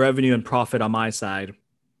delaying revenue and profit on my side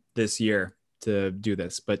this year to do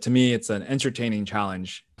this, but to me, it's an entertaining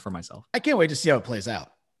challenge for myself. I can't wait to see how it plays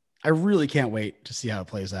out. I really can't wait to see how it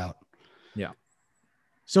plays out. Yeah.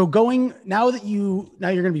 So now you're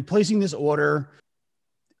going to be placing this order,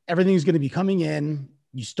 everything's going to be coming in.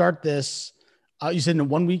 You start this. You said in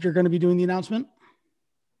 1 week you're going to be doing the announcement.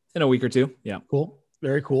 In a week or two. Yeah. Cool.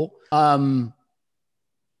 Very cool.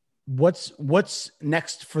 What's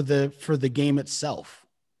next for the game itself?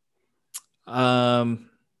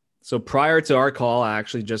 So prior to our call, I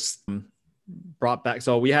actually just brought back.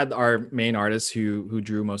 So we had our main artist who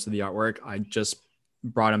drew most of the artwork. I just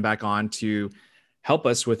brought him back on to help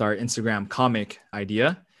us with our Instagram comic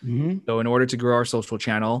idea. Mm-hmm. So in order to grow our social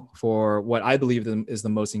channel for what I believe is the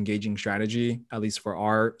most engaging strategy, at least for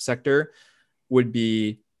our sector, would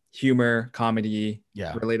be humor, comedy,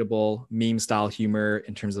 relatable meme style humor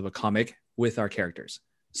in terms of a comic with our characters.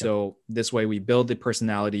 Yep. So this way we build the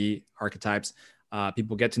personality archetypes.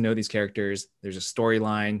 People get to know these characters. There's a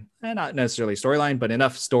storyline, not necessarily a storyline, but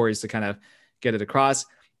enough stories to kind of get it across.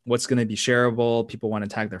 What's going to be shareable? People want to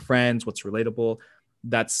tag their friends. What's relatable?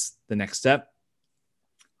 That's the next step.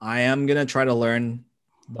 I am going to try to learn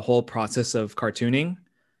the whole process of cartooning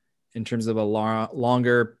in terms of a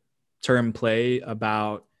longer term play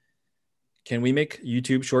about, can we make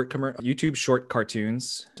YouTube short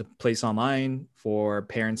cartoons to place online for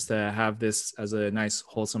parents to have this as a nice,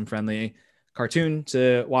 wholesome, friendly cartoon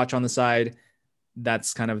to watch on the side?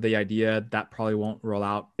 That's kind of the idea. That probably won't roll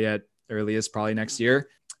out yet, earliest probably next year.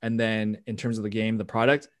 And then in terms of the game, the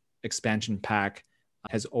product, expansion pack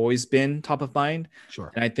has always been top of mind.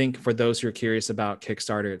 Sure. And I think for those who are curious about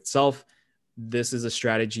Kickstarter itself, this is a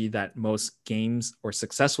strategy that most games or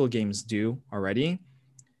successful games do already,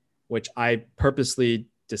 which I purposely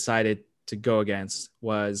decided to go against.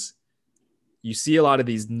 Was you see a lot of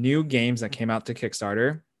these new games that came out to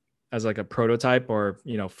Kickstarter as like a prototype or,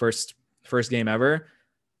 first game ever.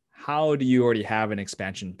 How do you already have an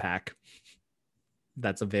expansion pack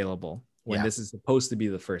that's available when this is supposed to be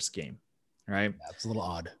the first game, right? That's a little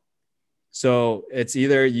odd. So it's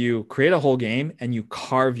either you create a whole game and you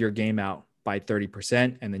carve your game out by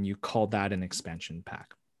 30%, and then you call that an expansion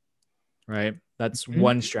pack, right? That's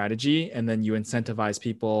one strategy. And then you incentivize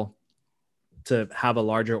people to have a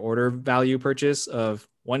larger order value purchase of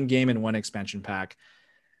one game and one expansion pack,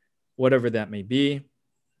 whatever that may be.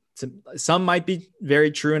 Some might be very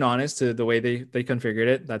true and honest to the way they configured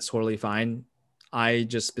it. That's totally fine. I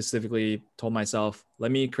just specifically told myself,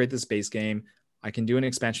 let me create this base game. I can do an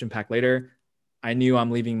expansion pack later. I knew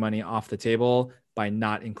I'm leaving money off the table by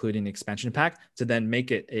not including the expansion pack to then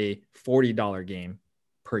make it a $40 game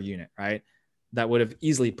per unit, right? That would have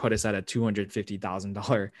easily put us at a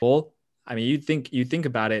 $250,000 goal. I mean, you think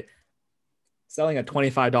about it, selling a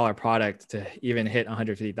 $25 product to even hit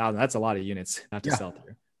 150,000, that's a lot of units not to sell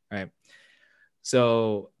through, right?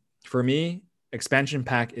 So for me, expansion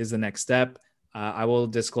pack is the next step. I will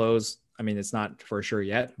disclose, I mean, it's not for sure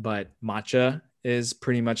yet, but matcha is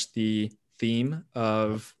pretty much the theme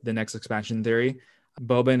of the next expansion theory.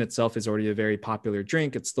 Boba in itself is already a very popular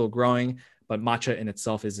drink. It's still growing, but matcha in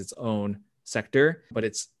itself is its own sector, but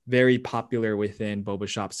it's very popular within boba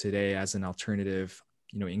shops today as an alternative,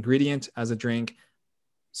 ingredient as a drink.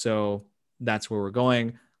 So that's where we're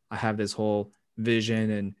going. I have this whole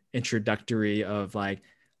vision and introductory of like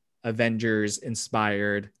Avengers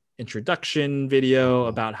inspired introduction video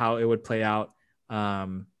about how it would play out.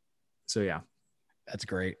 So yeah. That's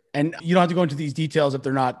great. And you don't have to go into these details if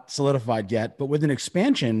they're not solidified yet, but with an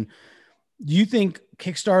expansion, do you think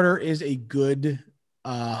Kickstarter is a good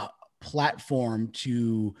platform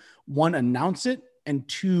to, one, announce it and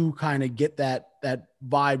two, kind of get that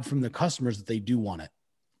vibe from the customers that they do want it?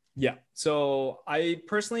 Yeah. So I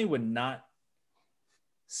personally would not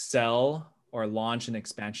sell or launch an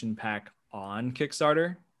expansion pack on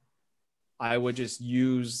Kickstarter. I would just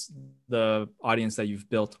use the audience that you've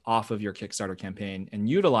built off of your Kickstarter campaign and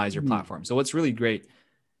utilize your platform. So what's really great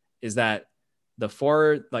is that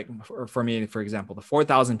for me, for example, the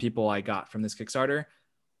 4,000 people I got from this Kickstarter,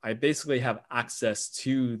 I basically have access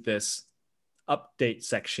to this update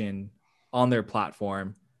section on their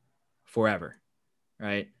platform forever,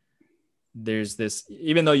 right? There's this,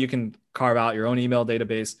 even though you can carve out your own email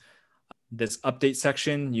database, this update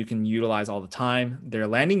section you can utilize all the time. Their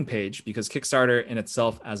landing page, because Kickstarter in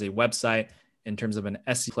itself as a website in terms of an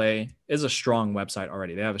SEO play is a strong website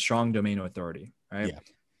already. They have a strong domain authority, right? Yeah.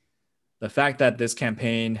 The fact that this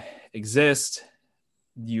campaign exists,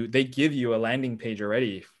 they give you a landing page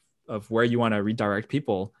already of where you want to redirect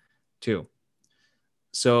people to.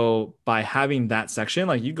 So by having that section,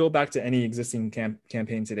 like you go back to any existing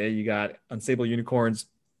campaign today, you got Unstable Unicorns,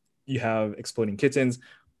 you have Exploding Kittens.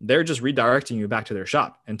 They're just redirecting you back to their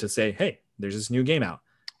shop and to say, hey, there's this new game out.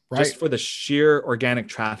 Right. Just for the sheer organic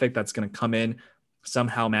traffic that's going to come in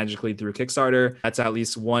somehow magically through Kickstarter. That's at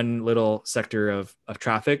least one little sector of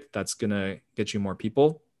traffic that's going to get you more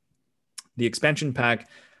people. The expansion pack,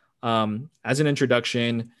 as an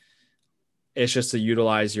introduction, it's just to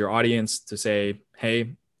utilize your audience to say,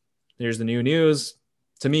 hey, here's the new news.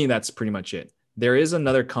 To me, that's pretty much it. There is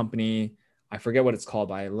another company, I forget what it's called,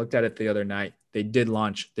 but I looked at it the other night. They did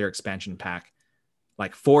launch their expansion pack,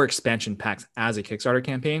 like 4 expansion packs as a Kickstarter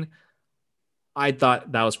campaign. I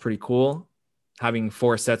thought that was pretty cool, having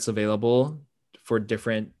 4 sets available for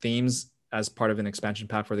different themes as part of an expansion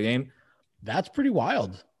pack for the game. That's pretty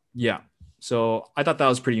wild. Yeah. So I thought that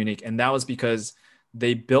was pretty unique. And that was because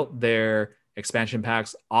they built their expansion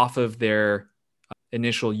packs off of their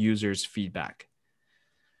initial users' feedback.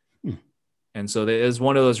 And so there is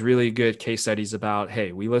one of those really good case studies about,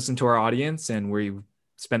 hey, we listened to our audience and we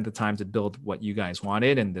spent the time to build what you guys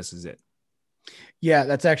wanted, and this is it. Yeah,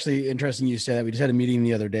 that's actually interesting you said that. We just had a meeting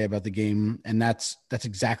the other day about the game, and that's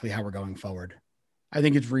exactly how we're going forward. I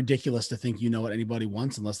think it's ridiculous to think you know what anybody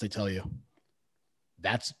wants unless they tell you.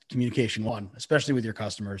 That's communication one, especially with your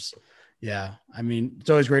customers. Yeah, I mean, it's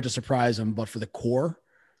always great to surprise them, but for the core,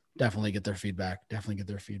 definitely get their feedback.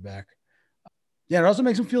 Yeah, it also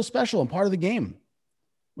makes them feel special and part of the game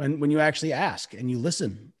when you actually ask and you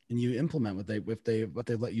listen and you implement what they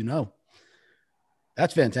let you know.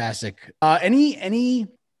 That's fantastic. Any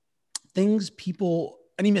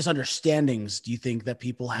misunderstandings do you think that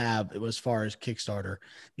people have as far as Kickstarter?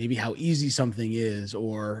 Maybe how easy something is,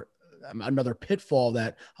 or another pitfall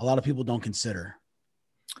that a lot of people don't consider?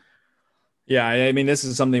 Yeah, I mean, this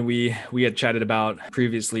is something we had chatted about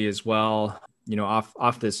previously as well. You know,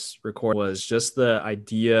 off this record was just the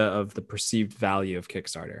idea of the perceived value of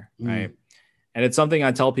Kickstarter, right? And it's something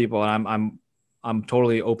I tell people, and I'm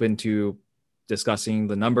totally open to discussing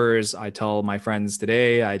the numbers. I tell my friends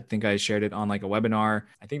today. I think I shared it on like a webinar.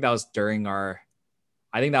 I think that was during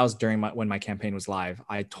when my campaign was live.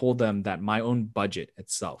 I told them that my own budget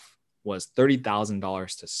itself was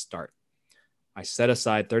 $30,000 to start. I set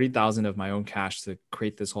aside $30,000 of my own cash to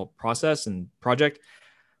create this whole process and project.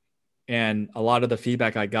 And a lot of the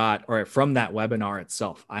feedback I got, or from that webinar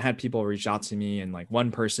itself, I had people reach out to me, and like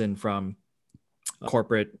one person from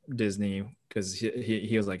corporate Disney, because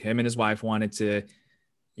he was like, him and his wife wanted to,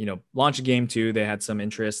 launch a game too. They had some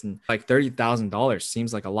interest, and like $30,000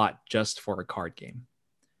 seems like a lot just for a card game.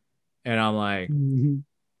 And I'm like,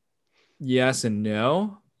 yes and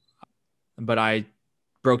no, but I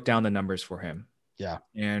broke down the numbers for him. Yeah.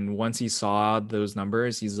 And once he saw those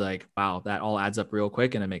numbers, he's like, wow, that all adds up real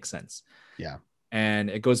quick and it makes sense. Yeah. And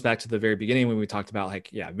it goes back to the very beginning when we talked about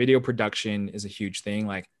video production is a huge thing.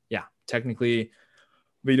 Technically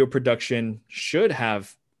video production should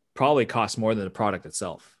have probably cost more than the product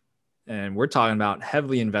itself. And we're talking about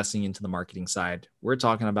heavily investing into the marketing side. We're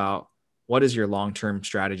talking about what is your long-term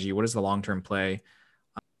strategy? What is the long-term play?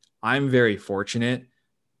 I'm very fortunate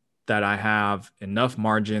that I have enough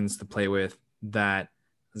margins to play with, that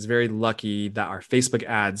is very lucky that our Facebook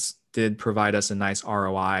ads did provide us a nice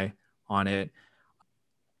ROI on it.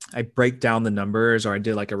 I break down the numbers, or I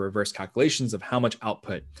did like a reverse calculations of how much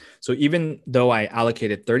output. So even though I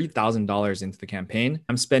allocated $30,000 into the campaign,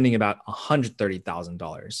 I'm spending about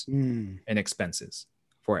 $130,000 in expenses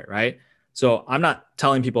for it, right? So I'm not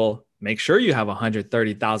telling people, make sure you have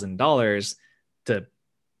 $130,000 to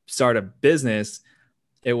start a business.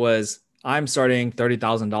 It was, I'm starting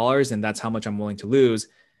 $30,000 and that's how much I'm willing to lose.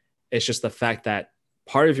 It's just the fact that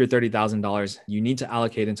part of your $30,000 you need to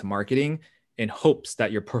allocate into marketing in hopes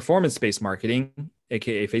that your performance-based marketing,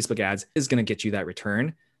 aka Facebook ads, is going to get you that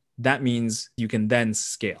return, that means you can then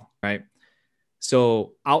scale, right?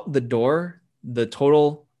 So out the door, the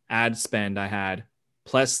total ad spend I had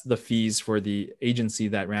plus the fees for the agency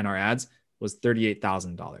that ran our ads was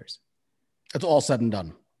 $38,000. That's all said and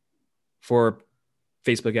done for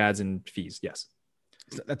Facebook ads and fees. Yes.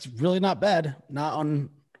 That's really not bad. Not on,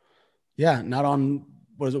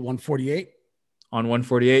 what is it, 148? On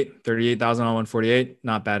 148, 38,000 on 148,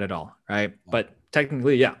 not bad at all, right? But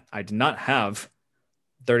technically, yeah, I did not have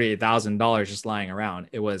 $38,000 just lying around.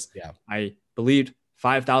 It was, I believed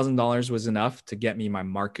 $5,000 was enough to get me my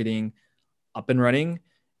marketing up and running,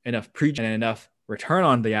 enough preach and enough return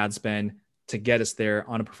on the ad spend to get us there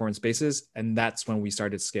on a performance basis. And that's when we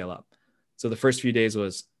started to scale up. So the first few days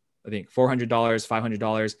was, I think, $400,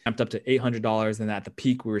 $500, ramped up to $800. And at the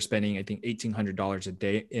peak, we were spending, I think, $1,800 a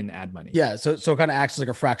day in ad money. Yeah. So it kind of acts like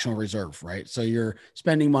a fractional reserve, right? So you're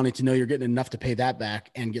spending money to know you're getting enough to pay that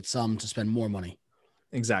back and get some to spend more money.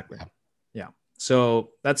 Exactly. Yeah. So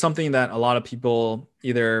that's something that a lot of people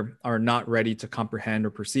either are not ready to comprehend or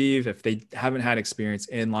perceive if they haven't had experience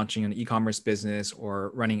in launching an e-commerce business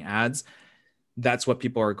or running ads. That's what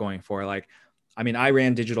people are going for. Like, I mean, I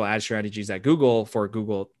ran digital ad strategies at Google for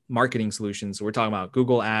Google marketing solutions. So we're talking about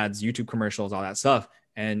Google ads, YouTube commercials, all that stuff.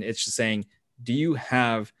 And it's just saying, do you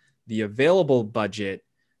have the available budget,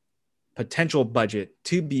 potential budget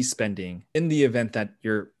to be spending in the event that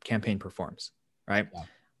your campaign performs, right? Yeah.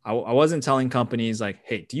 I wasn't telling companies like,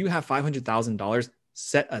 hey, do you have $500,000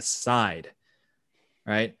 set aside,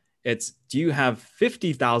 right? It's, do you have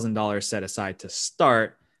 $50,000 set aside to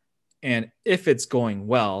start? And if it's going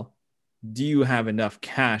well, do you have enough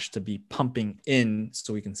cash to be pumping in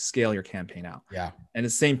so we can scale your campaign out? Yeah. And the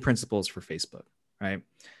same principles for Facebook, right?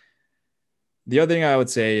 The other thing I would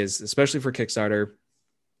say is, especially for Kickstarter,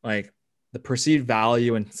 like the perceived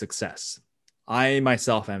value and success. I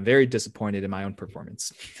myself am very disappointed in my own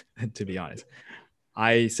performance, to be honest.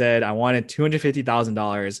 I said I wanted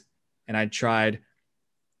 $250,000 and I tried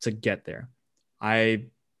to get there. I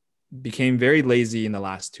became very lazy in the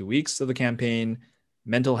last 2 weeks of the campaign.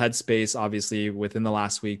 Mental headspace, obviously, within the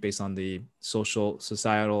last week based on the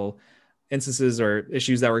societal instances or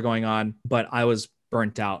issues that were going on. But I was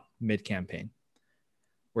burnt out mid-campaign.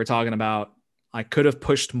 We're talking about I could have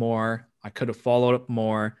pushed more. I could have followed up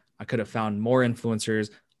more. I could have found more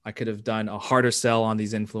influencers. I could have done a harder sell on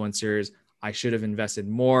these influencers. I should have invested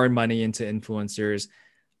more money into influencers.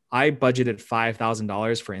 I budgeted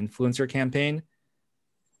 $5,000 for influencer campaign.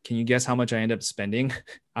 Can you guess how much I ended up spending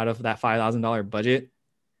out of that $5,000 budget?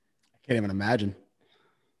 I can't even imagine.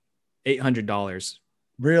 $800.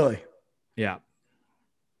 Really? Yeah.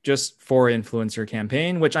 Just for influencer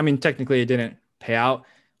campaign, which I mean, technically it didn't pay out.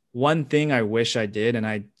 One thing I wish I did, and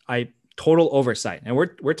I total oversight. And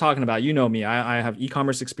we're talking about, you know me, I have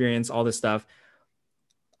e-commerce experience, all this stuff.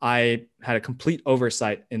 I had a complete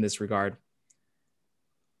oversight in this regard.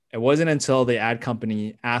 It wasn't until the ad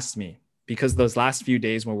company asked me, because those last few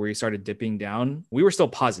days when we started dipping down, we were still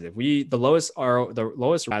positive. The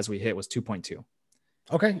lowest as we hit was 2.2.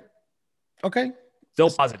 Okay.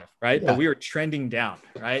 Still positive, right? Yeah. But we were trending down,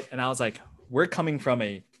 right? And I was like, we're coming from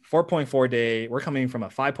a 4.4 day. We're coming from a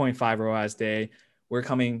 5.5 ROAS day. We're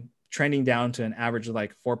trending down to an average of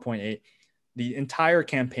like 4.8. The entire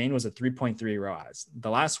campaign was a 3.3 ROAS. The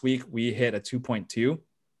last week we hit a 2.2.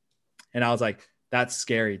 And I was like, that's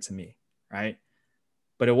scary to me, right?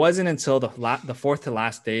 But it wasn't until the fourth to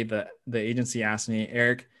last day that the agency asked me,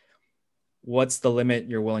 Eric, what's the limit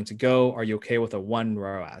you're willing to go? Are you okay with a 1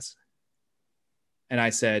 ROAS? And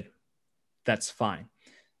I said, that's fine.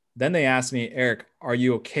 Then they asked me, Eric, are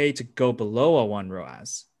you okay to go below a 1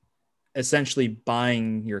 ROAS? Essentially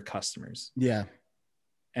buying your customers. Yeah.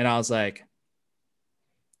 And I was like,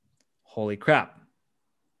 holy crap.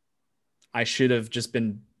 I should have just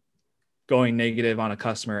been going negative on a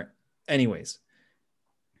customer anyways.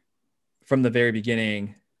 From the very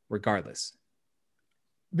beginning, regardless.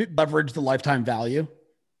 Leverage the lifetime value.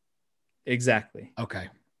 Exactly. Okay.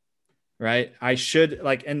 Right. I should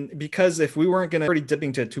and because if we weren't going to already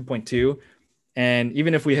dipping to a 2.2, and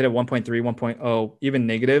even if we hit a 1.3, 1.0, even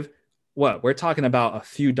negative, we're talking about a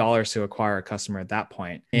few dollars to acquire a customer at that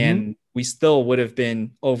point. Mm-hmm. And we still would have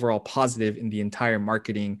been overall positive in the entire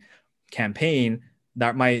marketing campaign.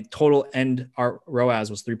 That my total end our ROAS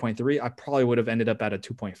was 3.3. I probably would have ended up at a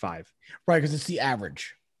 2.5. Right. Because it's the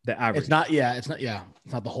average. The average. It's not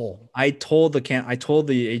the whole. I told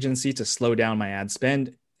the agency to slow down my ad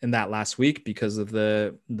spend in that last week because of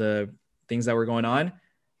the things that were going on.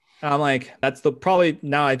 And I'm like,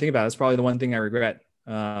 now I think about it, it's probably the one thing I regret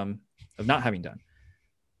of not having done.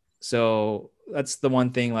 So that's the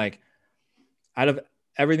one thing, like out of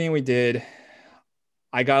everything we did,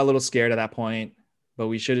 I got a little scared at that point, but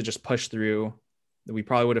we should have just pushed through. We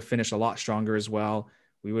probably would have finished a lot stronger as well.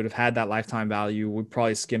 We would have had that lifetime value. We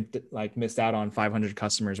probably missed out on 500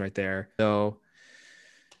 customers right there. So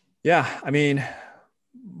yeah, I mean,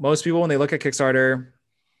 most people, when they look at Kickstarter,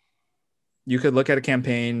 you could look at a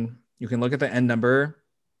campaign, you can look at the end number.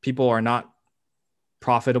 People are not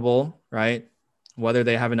profitable, right? Whether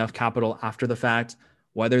they have enough capital after the fact,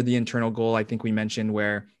 whether the internal goal, I think we mentioned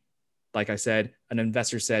where, like I said, an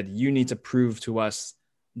investor said, you need to prove to us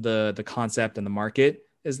the concept and the market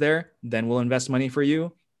is there, then we'll invest money for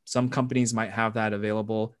you. Some companies might have that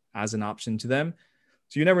available as an option to them.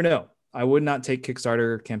 So you never know. I would not take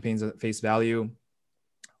Kickstarter campaigns at face value.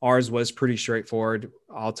 Ours was pretty straightforward.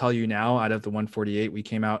 I'll tell you now, out of the 148, we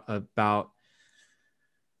came out about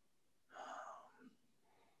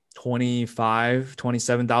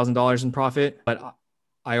 $27,000 in profit, but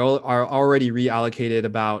I already reallocated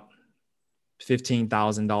about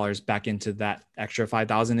 $15,000 back into that extra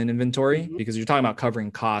 5,000 in inventory, because you're talking about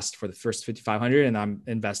covering cost for the first 5,500, and I'm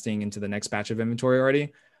investing into the next batch of inventory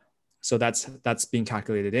already. So that's being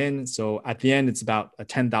calculated in. So at the end, it's about a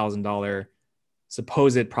 $10,000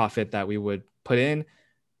 supposed profit that we would put in.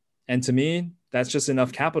 And to me, that's just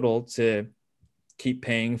enough capital to keep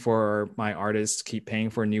paying for my artists, keep paying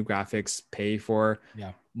for new graphics, pay for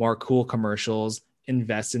more cool commercials,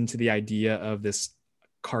 invest into the idea of this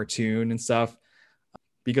cartoon and stuff.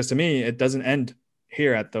 Because to me, it doesn't end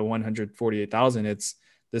here at the 148,000.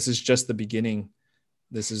 This is just the beginning.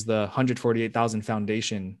 This is the 148,000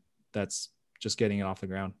 foundation that's just getting it off the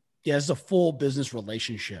ground. Yeah, it's a full business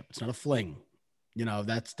relationship. It's not a fling. You know,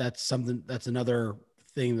 that's something, that's another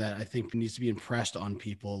thing that I think needs to be impressed on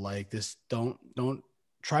people like this. Don't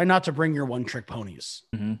try not to bring your one trick ponies,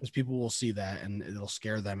 because people will see that and it'll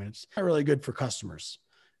scare them. And it's not really good for customers.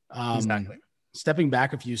 Exactly. Stepping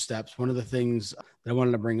back a few steps, one of the things that I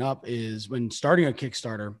wanted to bring up is when starting a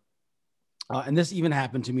Kickstarter, and this even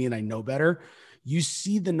happened to me and I know better, you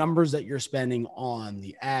see the numbers that you're spending on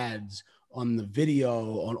the ads, on the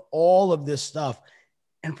video, on all of this stuff.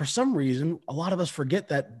 And for some reason, a lot of us forget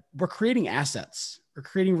that we're creating assets. We're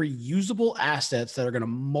creating reusable assets that are going to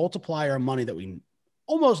multiply our money that we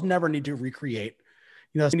almost never need to recreate.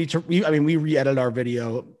 You know, we re-edit our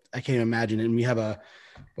video. I can't even imagine it. And we have a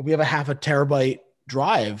half a terabyte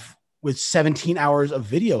drive with 17 hours of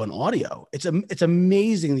video and audio. It's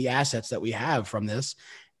amazing the assets that we have from this,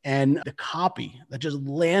 and the copy that just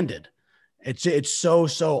landed. It's so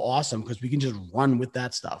awesome because we can just run with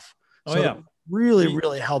that stuff. Oh, yeah.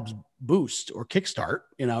 Really helps boost or kickstart,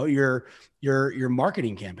 you know, your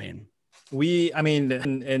marketing campaign. I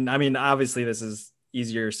mean, obviously this is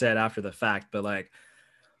easier said after the fact, but like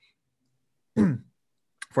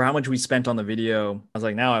for how much we spent on the video, I was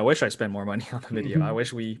like, now I wish I spent more money on the video. I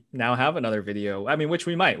wish we now have another video. I mean, which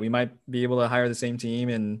we might be able to hire the same team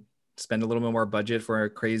and spend a little bit more budget for a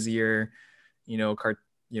crazier,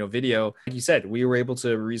 video. Like you said, we were able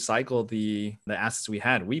to recycle the assets we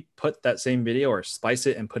had. We put that same video or splice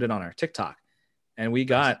it and put it on our TikTok, and we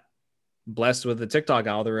got blessed with the TikTok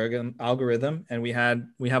algorithm, and we have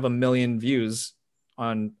 1 million views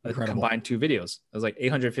on a combined 2 videos. It was like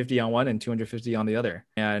 850 on one and 250 on the other.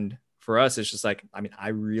 And for us, it's just like, I mean, I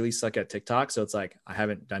really suck at TikTok. So it's like, I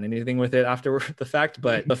haven't done anything with it after the fact,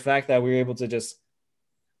 but the fact that we were able to just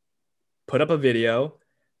put up a video,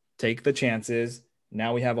 take the chances.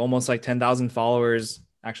 Now we have almost like 10,000 followers.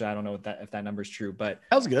 Actually, I don't know if that number is true, but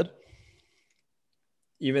that was good.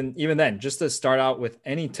 Even then, just to start out with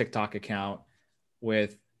any TikTok account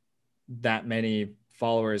with that many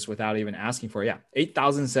followers without even asking for it. Yeah.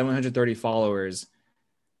 8,730 followers.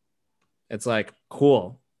 It's like,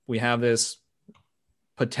 cool. We have this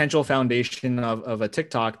potential foundation of a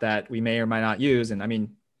TikTok that we may or might not use. And I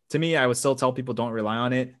mean, to me, I would still tell people don't rely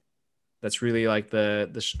on it. That's really like a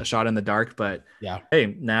shot in the dark, but yeah.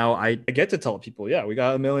 Hey, now I get to tell people, yeah, we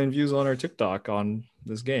got 1 million views on our TikTok on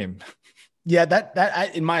this game. Yeah.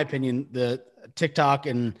 That in my opinion, the TikTok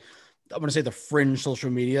and I'm going to say the fringe social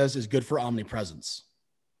medias is good for omnipresence.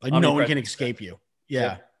 Like no one can escape you. Yeah.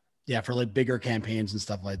 Yep. Yeah. For like bigger campaigns and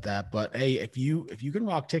stuff like that. But hey, if you can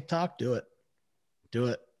rock TikTok, do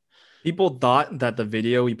it. People thought that the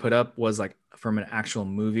video we put up was like from an actual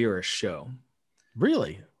movie or a show.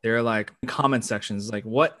 Really? They're like comment sections, like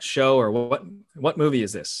what show or what movie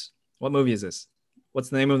is this? What movie is this? What's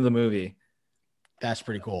the name of the movie? That's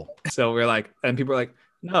pretty cool. So we're like, and people are like,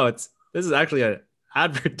 no, this is actually an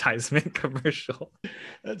advertisement commercial.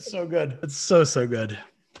 That's so good. It's so good.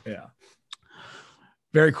 Yeah.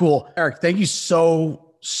 Very cool. Eric, thank you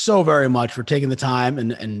so so very much for taking the time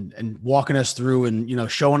and walking us through and, you know,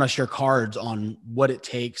 showing us your cards on what it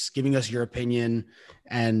takes, giving us your opinion,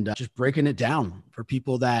 and just breaking it down for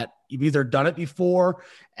people that you've either done it before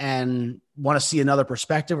and want to see another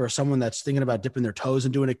perspective, or someone that's thinking about dipping their toes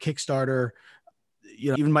and doing a Kickstarter.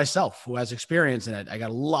 You know, even myself who has experience in it, I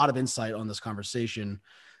got a lot of insight on this conversation.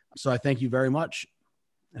 So I thank you very much,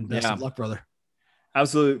 and best of luck, brother.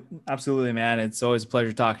 Absolutely, man. It's always a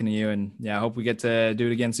pleasure talking to you. And yeah, I hope we get to do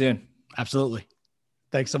it again soon. Absolutely.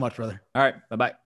 Thanks so much, brother. All right. Bye-bye.